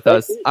out with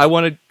us. I don't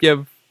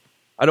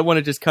want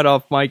to just cut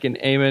off Mike and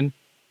Eamon.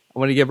 I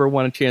want to give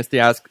everyone a chance to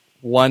ask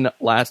one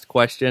last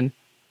question.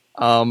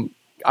 I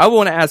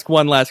want to ask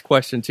one last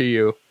question to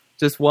you.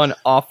 Just one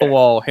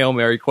off-the-wall Hail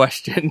Mary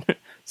question.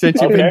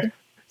 since you've been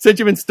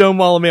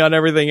stonewalling me on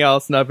everything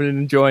else, and I've been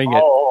enjoying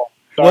it.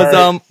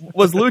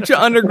 Was Lucha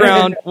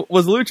Underground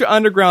was Lucha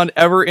Underground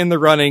ever in the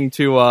running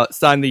to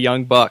sign the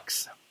Young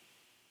Bucks?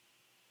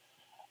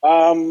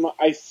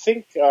 I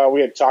think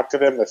we had talked to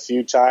them a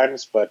few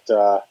times, but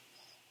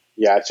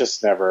it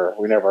just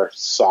we never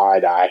saw eye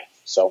to eye.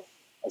 So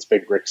as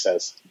Big Rick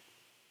says.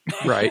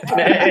 Right.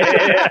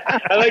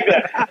 I like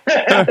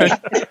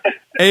that.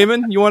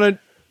 Eamon, you want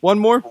one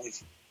more?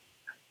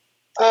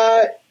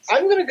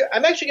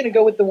 I'm actually gonna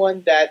go with the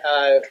one that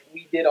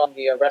we did on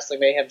the Wrestling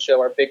Mayhem show.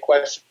 Our big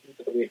question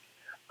for the week.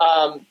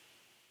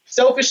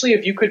 Selfishly,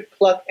 if you could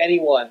pluck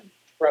anyone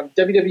from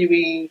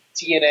WWE,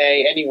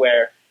 TNA,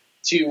 anywhere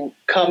to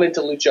come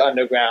into Lucha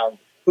Underground,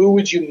 who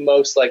would you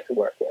most like to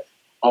work with?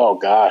 Oh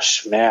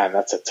gosh, man,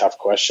 that's a tough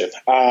question.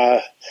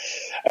 Could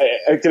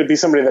it be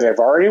somebody that I've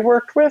already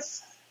worked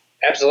with?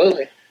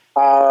 Absolutely.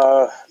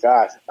 And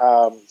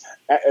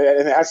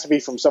it has to be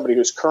from somebody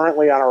who's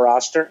currently on a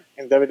roster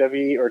in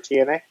WWE or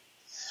TNA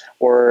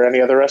or any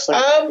other wrestling.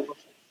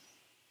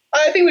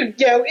 I think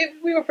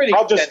we were pretty.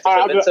 I'll just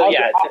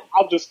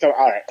go.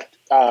 All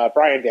right,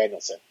 Bryan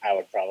Danielson. I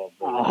would probably.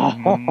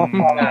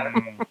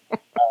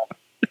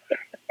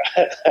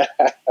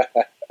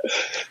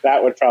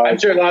 That would probably. I'm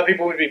sure a lot of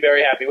people would be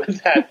very happy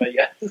with that, but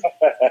yes.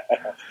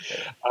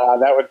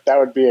 That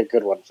would be a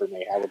good one for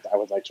me. I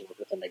would like to work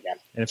with him again.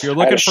 And if you're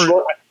looking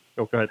for,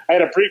 go ahead. I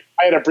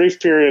had a brief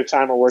period of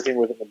time of working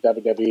with him in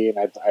WWE,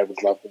 and I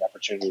would love the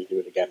opportunity to do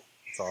it again.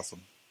 That's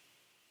awesome.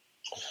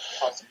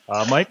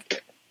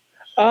 Mike.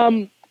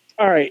 All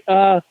right.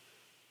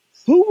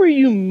 Who were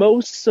you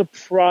most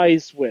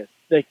surprised with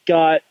that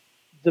got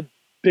the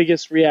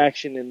biggest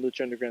reaction in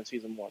Lucha Underground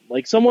Season 1?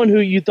 Like someone who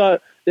you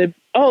thought that,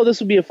 this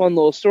would be a fun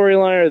little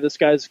storyline, or this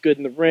guy's good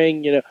in the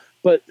ring,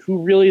 but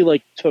who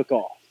really took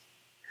off?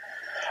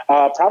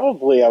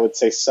 Probably I would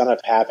say Son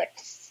of Havoc.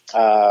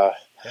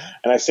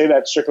 And I say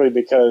that strictly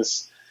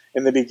because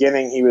in the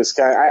beginning he was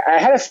I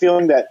had a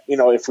feeling that,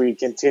 if we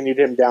continued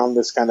him down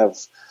this kind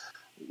of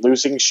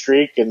losing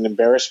streak and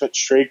embarrassment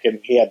streak,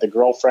 and he had the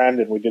girlfriend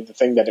and we did the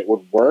thing, that it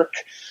would work.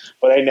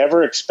 but I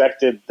never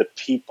expected the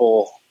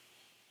people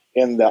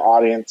in the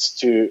audience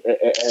and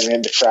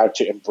in the crowd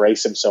to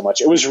embrace him so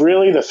much. It was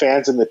really the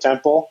fans in the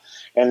temple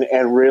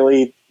and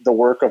really the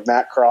work of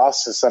Matt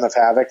Cross, the Son of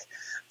Havoc,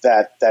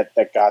 that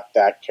got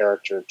that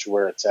character to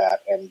where it's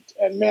at. And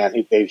man,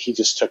 he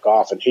just took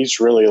off, and he's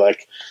really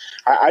like,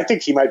 I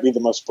think he might be the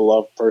most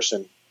beloved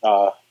person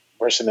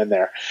in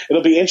there.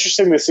 It'll be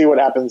interesting to see what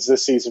happens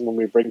this season when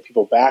we bring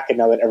people back, and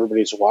now that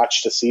everybody's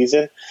watched a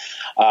season,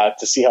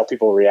 to see how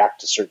people react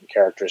to certain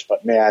characters.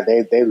 But man,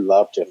 they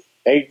loved him.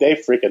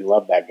 They freaking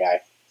love that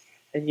guy.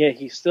 And yet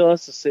he still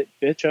has to sit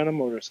bitch on a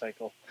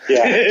motorcycle.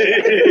 Yeah.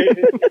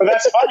 But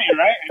that's funny,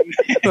 right?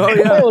 Oh,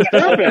 yeah. It was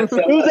perfect.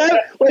 It was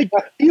like,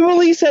 you at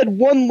least had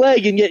one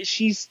leg, and yet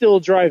she's still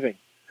driving.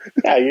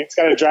 Yeah, you just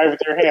got to drive with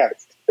your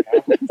hands.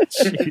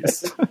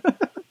 Jeez.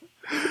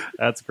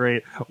 That's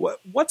great.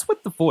 What's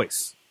with the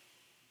voice?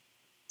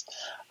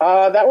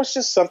 That was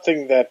just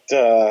something that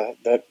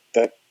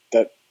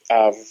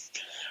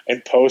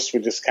in post we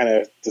just kind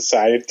of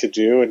decided to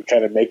do and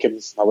kind of make him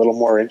a little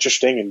more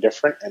interesting and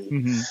different.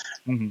 And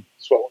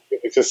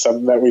it's just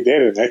something that we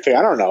did. And I think,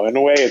 I don't know, in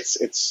a way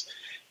it's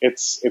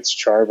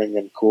charming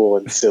and cool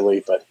and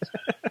silly, but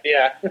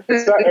yeah,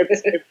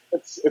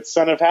 it's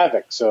Son of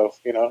Havoc. So,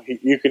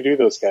 you can do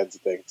those kinds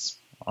of things.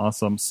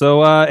 Awesome.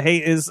 So,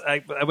 hey,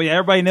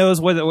 everybody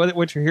knows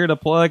what you're here to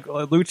plug.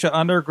 Lucha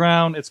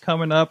Underground, it's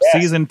coming up,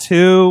 season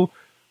 2.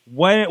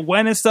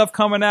 When is stuff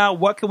coming out?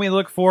 What can we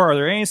look for? Are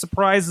there any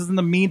surprises in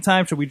the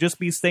meantime? Should we just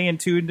be staying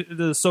tuned to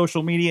the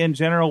social media in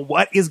general?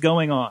 What is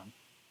going on?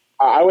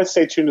 I would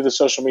stay tuned to the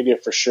social media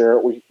for sure.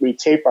 We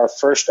tape our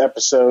first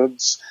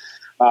episodes,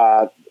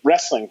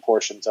 wrestling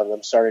portions of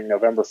them, starting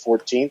November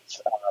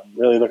 14th. I'm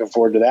really looking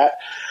forward to that.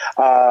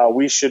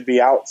 We should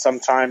be out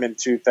sometime in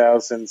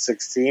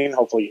 2016,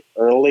 hopefully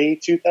early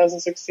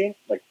 2016,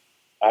 like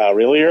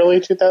really early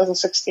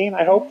 2016,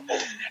 I hope.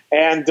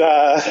 And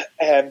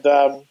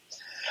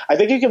I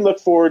think you can look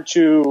forward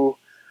to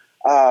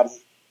a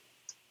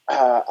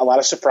lot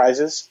of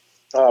surprises,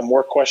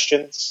 more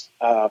questions,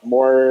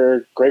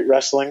 more great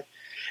wrestling.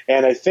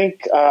 And I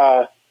think,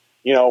 I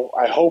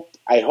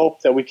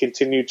hope that we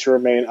continue to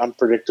remain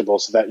unpredictable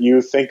so that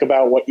you think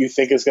about what you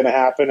think is going to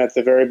happen at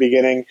the very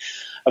beginning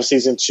of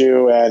season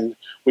 2, and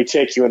we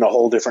take you in a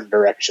whole different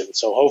direction.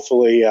 So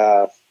hopefully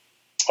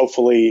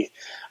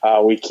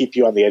we keep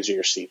you on the edge of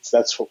your seats.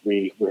 That's what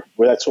we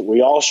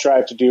all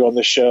strive to do on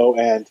the show,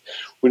 and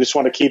we just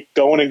want to keep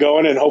going,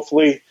 and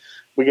hopefully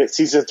we get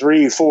season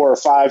 3, 4,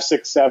 5,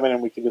 6, 7,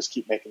 and we can just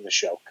keep making the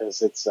show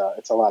because it's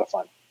a lot of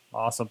fun.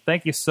 Awesome.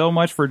 Thank you so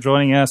much for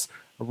joining us.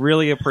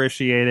 Really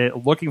appreciate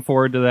it. Looking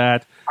forward to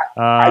that.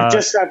 I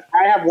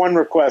have one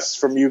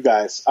request from you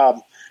guys.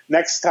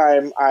 Next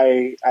time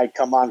I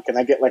come on, can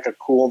I get like a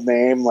cool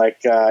name,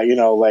 like I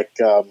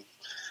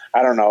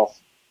don't know.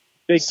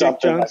 Big Dick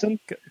Johnson?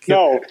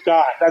 No,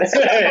 God. That's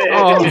not to say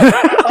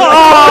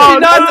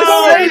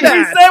that.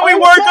 We said we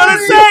weren't going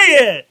to say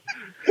it.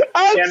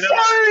 I'm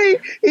sorry.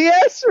 He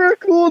asked for a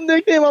cool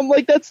nickname. I'm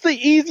like, that's the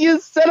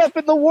easiest setup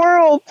in the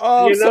world.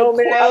 Oh, I'm so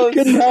close. I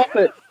couldn't help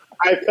it.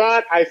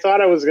 I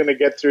thought I was going to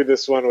get through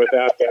this one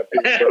without that.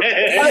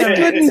 I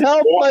couldn't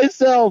help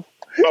myself.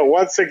 But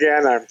once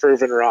again, I'm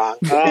proven wrong.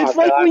 It's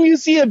like when you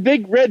see a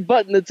big red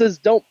button that says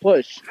 "Don't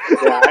push."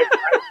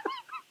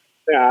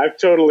 Yeah, I've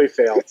totally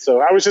failed.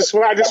 So I just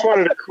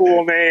wanted a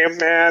cool name,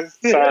 man.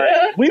 Sorry.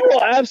 We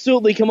will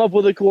absolutely come up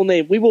with a cool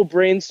name. We will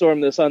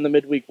brainstorm this on the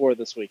midweek war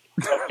this week.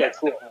 Okay,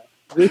 cool.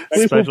 We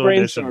will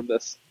brainstorm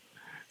this.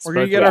 We're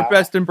going to get our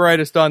best and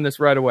brightest on this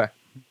right away.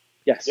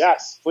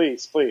 Yes,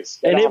 please.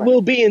 And it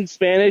will be in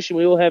Spanish, and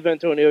we will have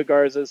Antonio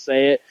Garza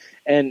say it,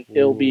 and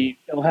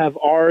it'll have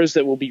ours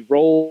that will be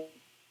rolled.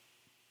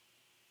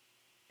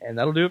 And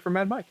that'll do it for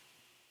Mad Mike.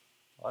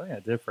 I think I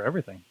did for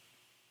everything.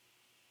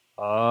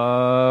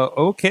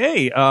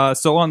 Okay.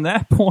 So on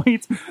that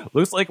point,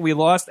 looks like we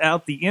lost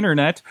out the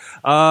internet.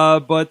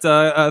 But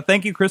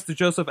thank you, Chris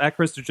DeJoseph, at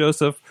Chris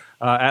DeJoseph,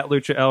 at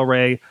Lucha El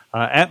Rey,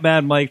 at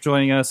Mad Mike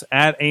joining us,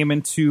 at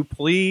Eamon2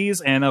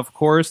 Please. And of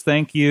course,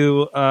 thank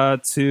you,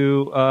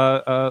 to,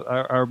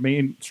 our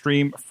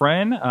mainstream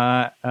friend,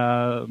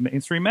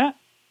 Mainstream Matt.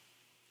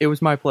 It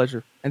was my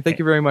pleasure. And thank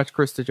you very much,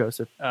 Chris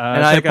DeJoseph.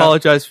 And I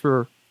apologize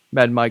for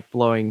Mad Mike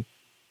blowing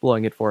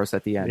it for us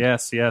at the end.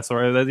 Yes.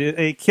 Or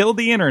it killed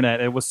the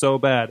internet. It was so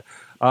bad.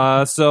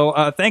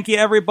 So thank you,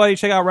 everybody.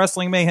 Check out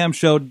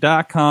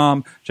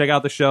WrestlingMayhemShow.com. Check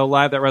out the show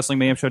live at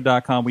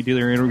WrestlingMayhemShow.com. We do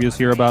their interviews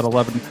here about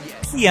 11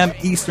 p.m.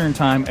 Eastern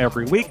time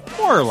every week,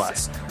 more or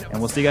less. And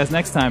we'll see you guys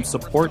next time.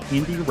 Support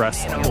indie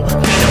wrestling. Sing,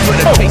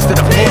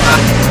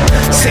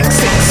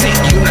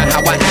 you know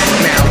how I act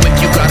now.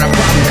 If you got a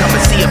problem, come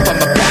and see if I'm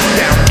a back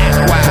down.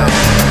 Act wild.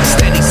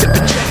 Steady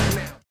sipping Jack.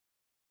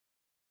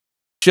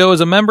 Show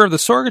is a member of the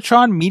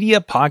Sorgatron Media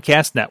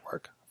Podcast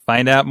Network.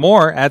 Find out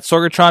more at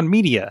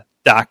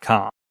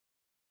sorgatronmedia.com.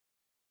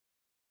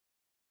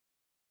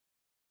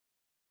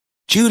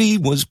 Judy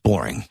was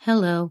boring.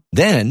 Hello.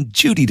 Then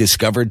Judy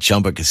discovered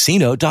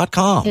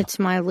ChumbaCasino.com. It's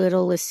my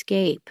little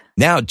escape.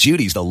 Now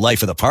Judy's the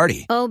life of the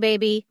party. Oh,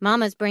 baby,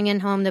 mama's bringing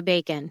home the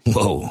bacon.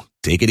 Whoa,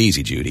 Take it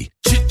easy, Judy.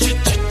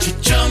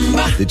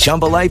 The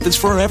Chumba life is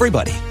for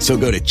everybody. So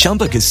go to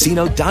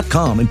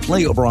ChumbaCasino.com and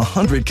play over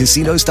 100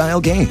 casino-style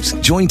games.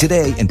 Join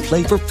today and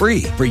play for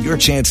free for your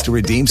chance to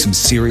redeem some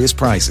serious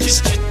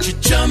prizes.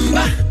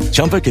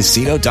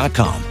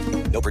 ChumbaCasino.com.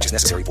 No purchase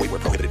necessary. Void where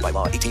prohibited by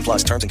law. 18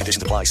 plus terms and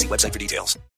conditions apply. See website for details.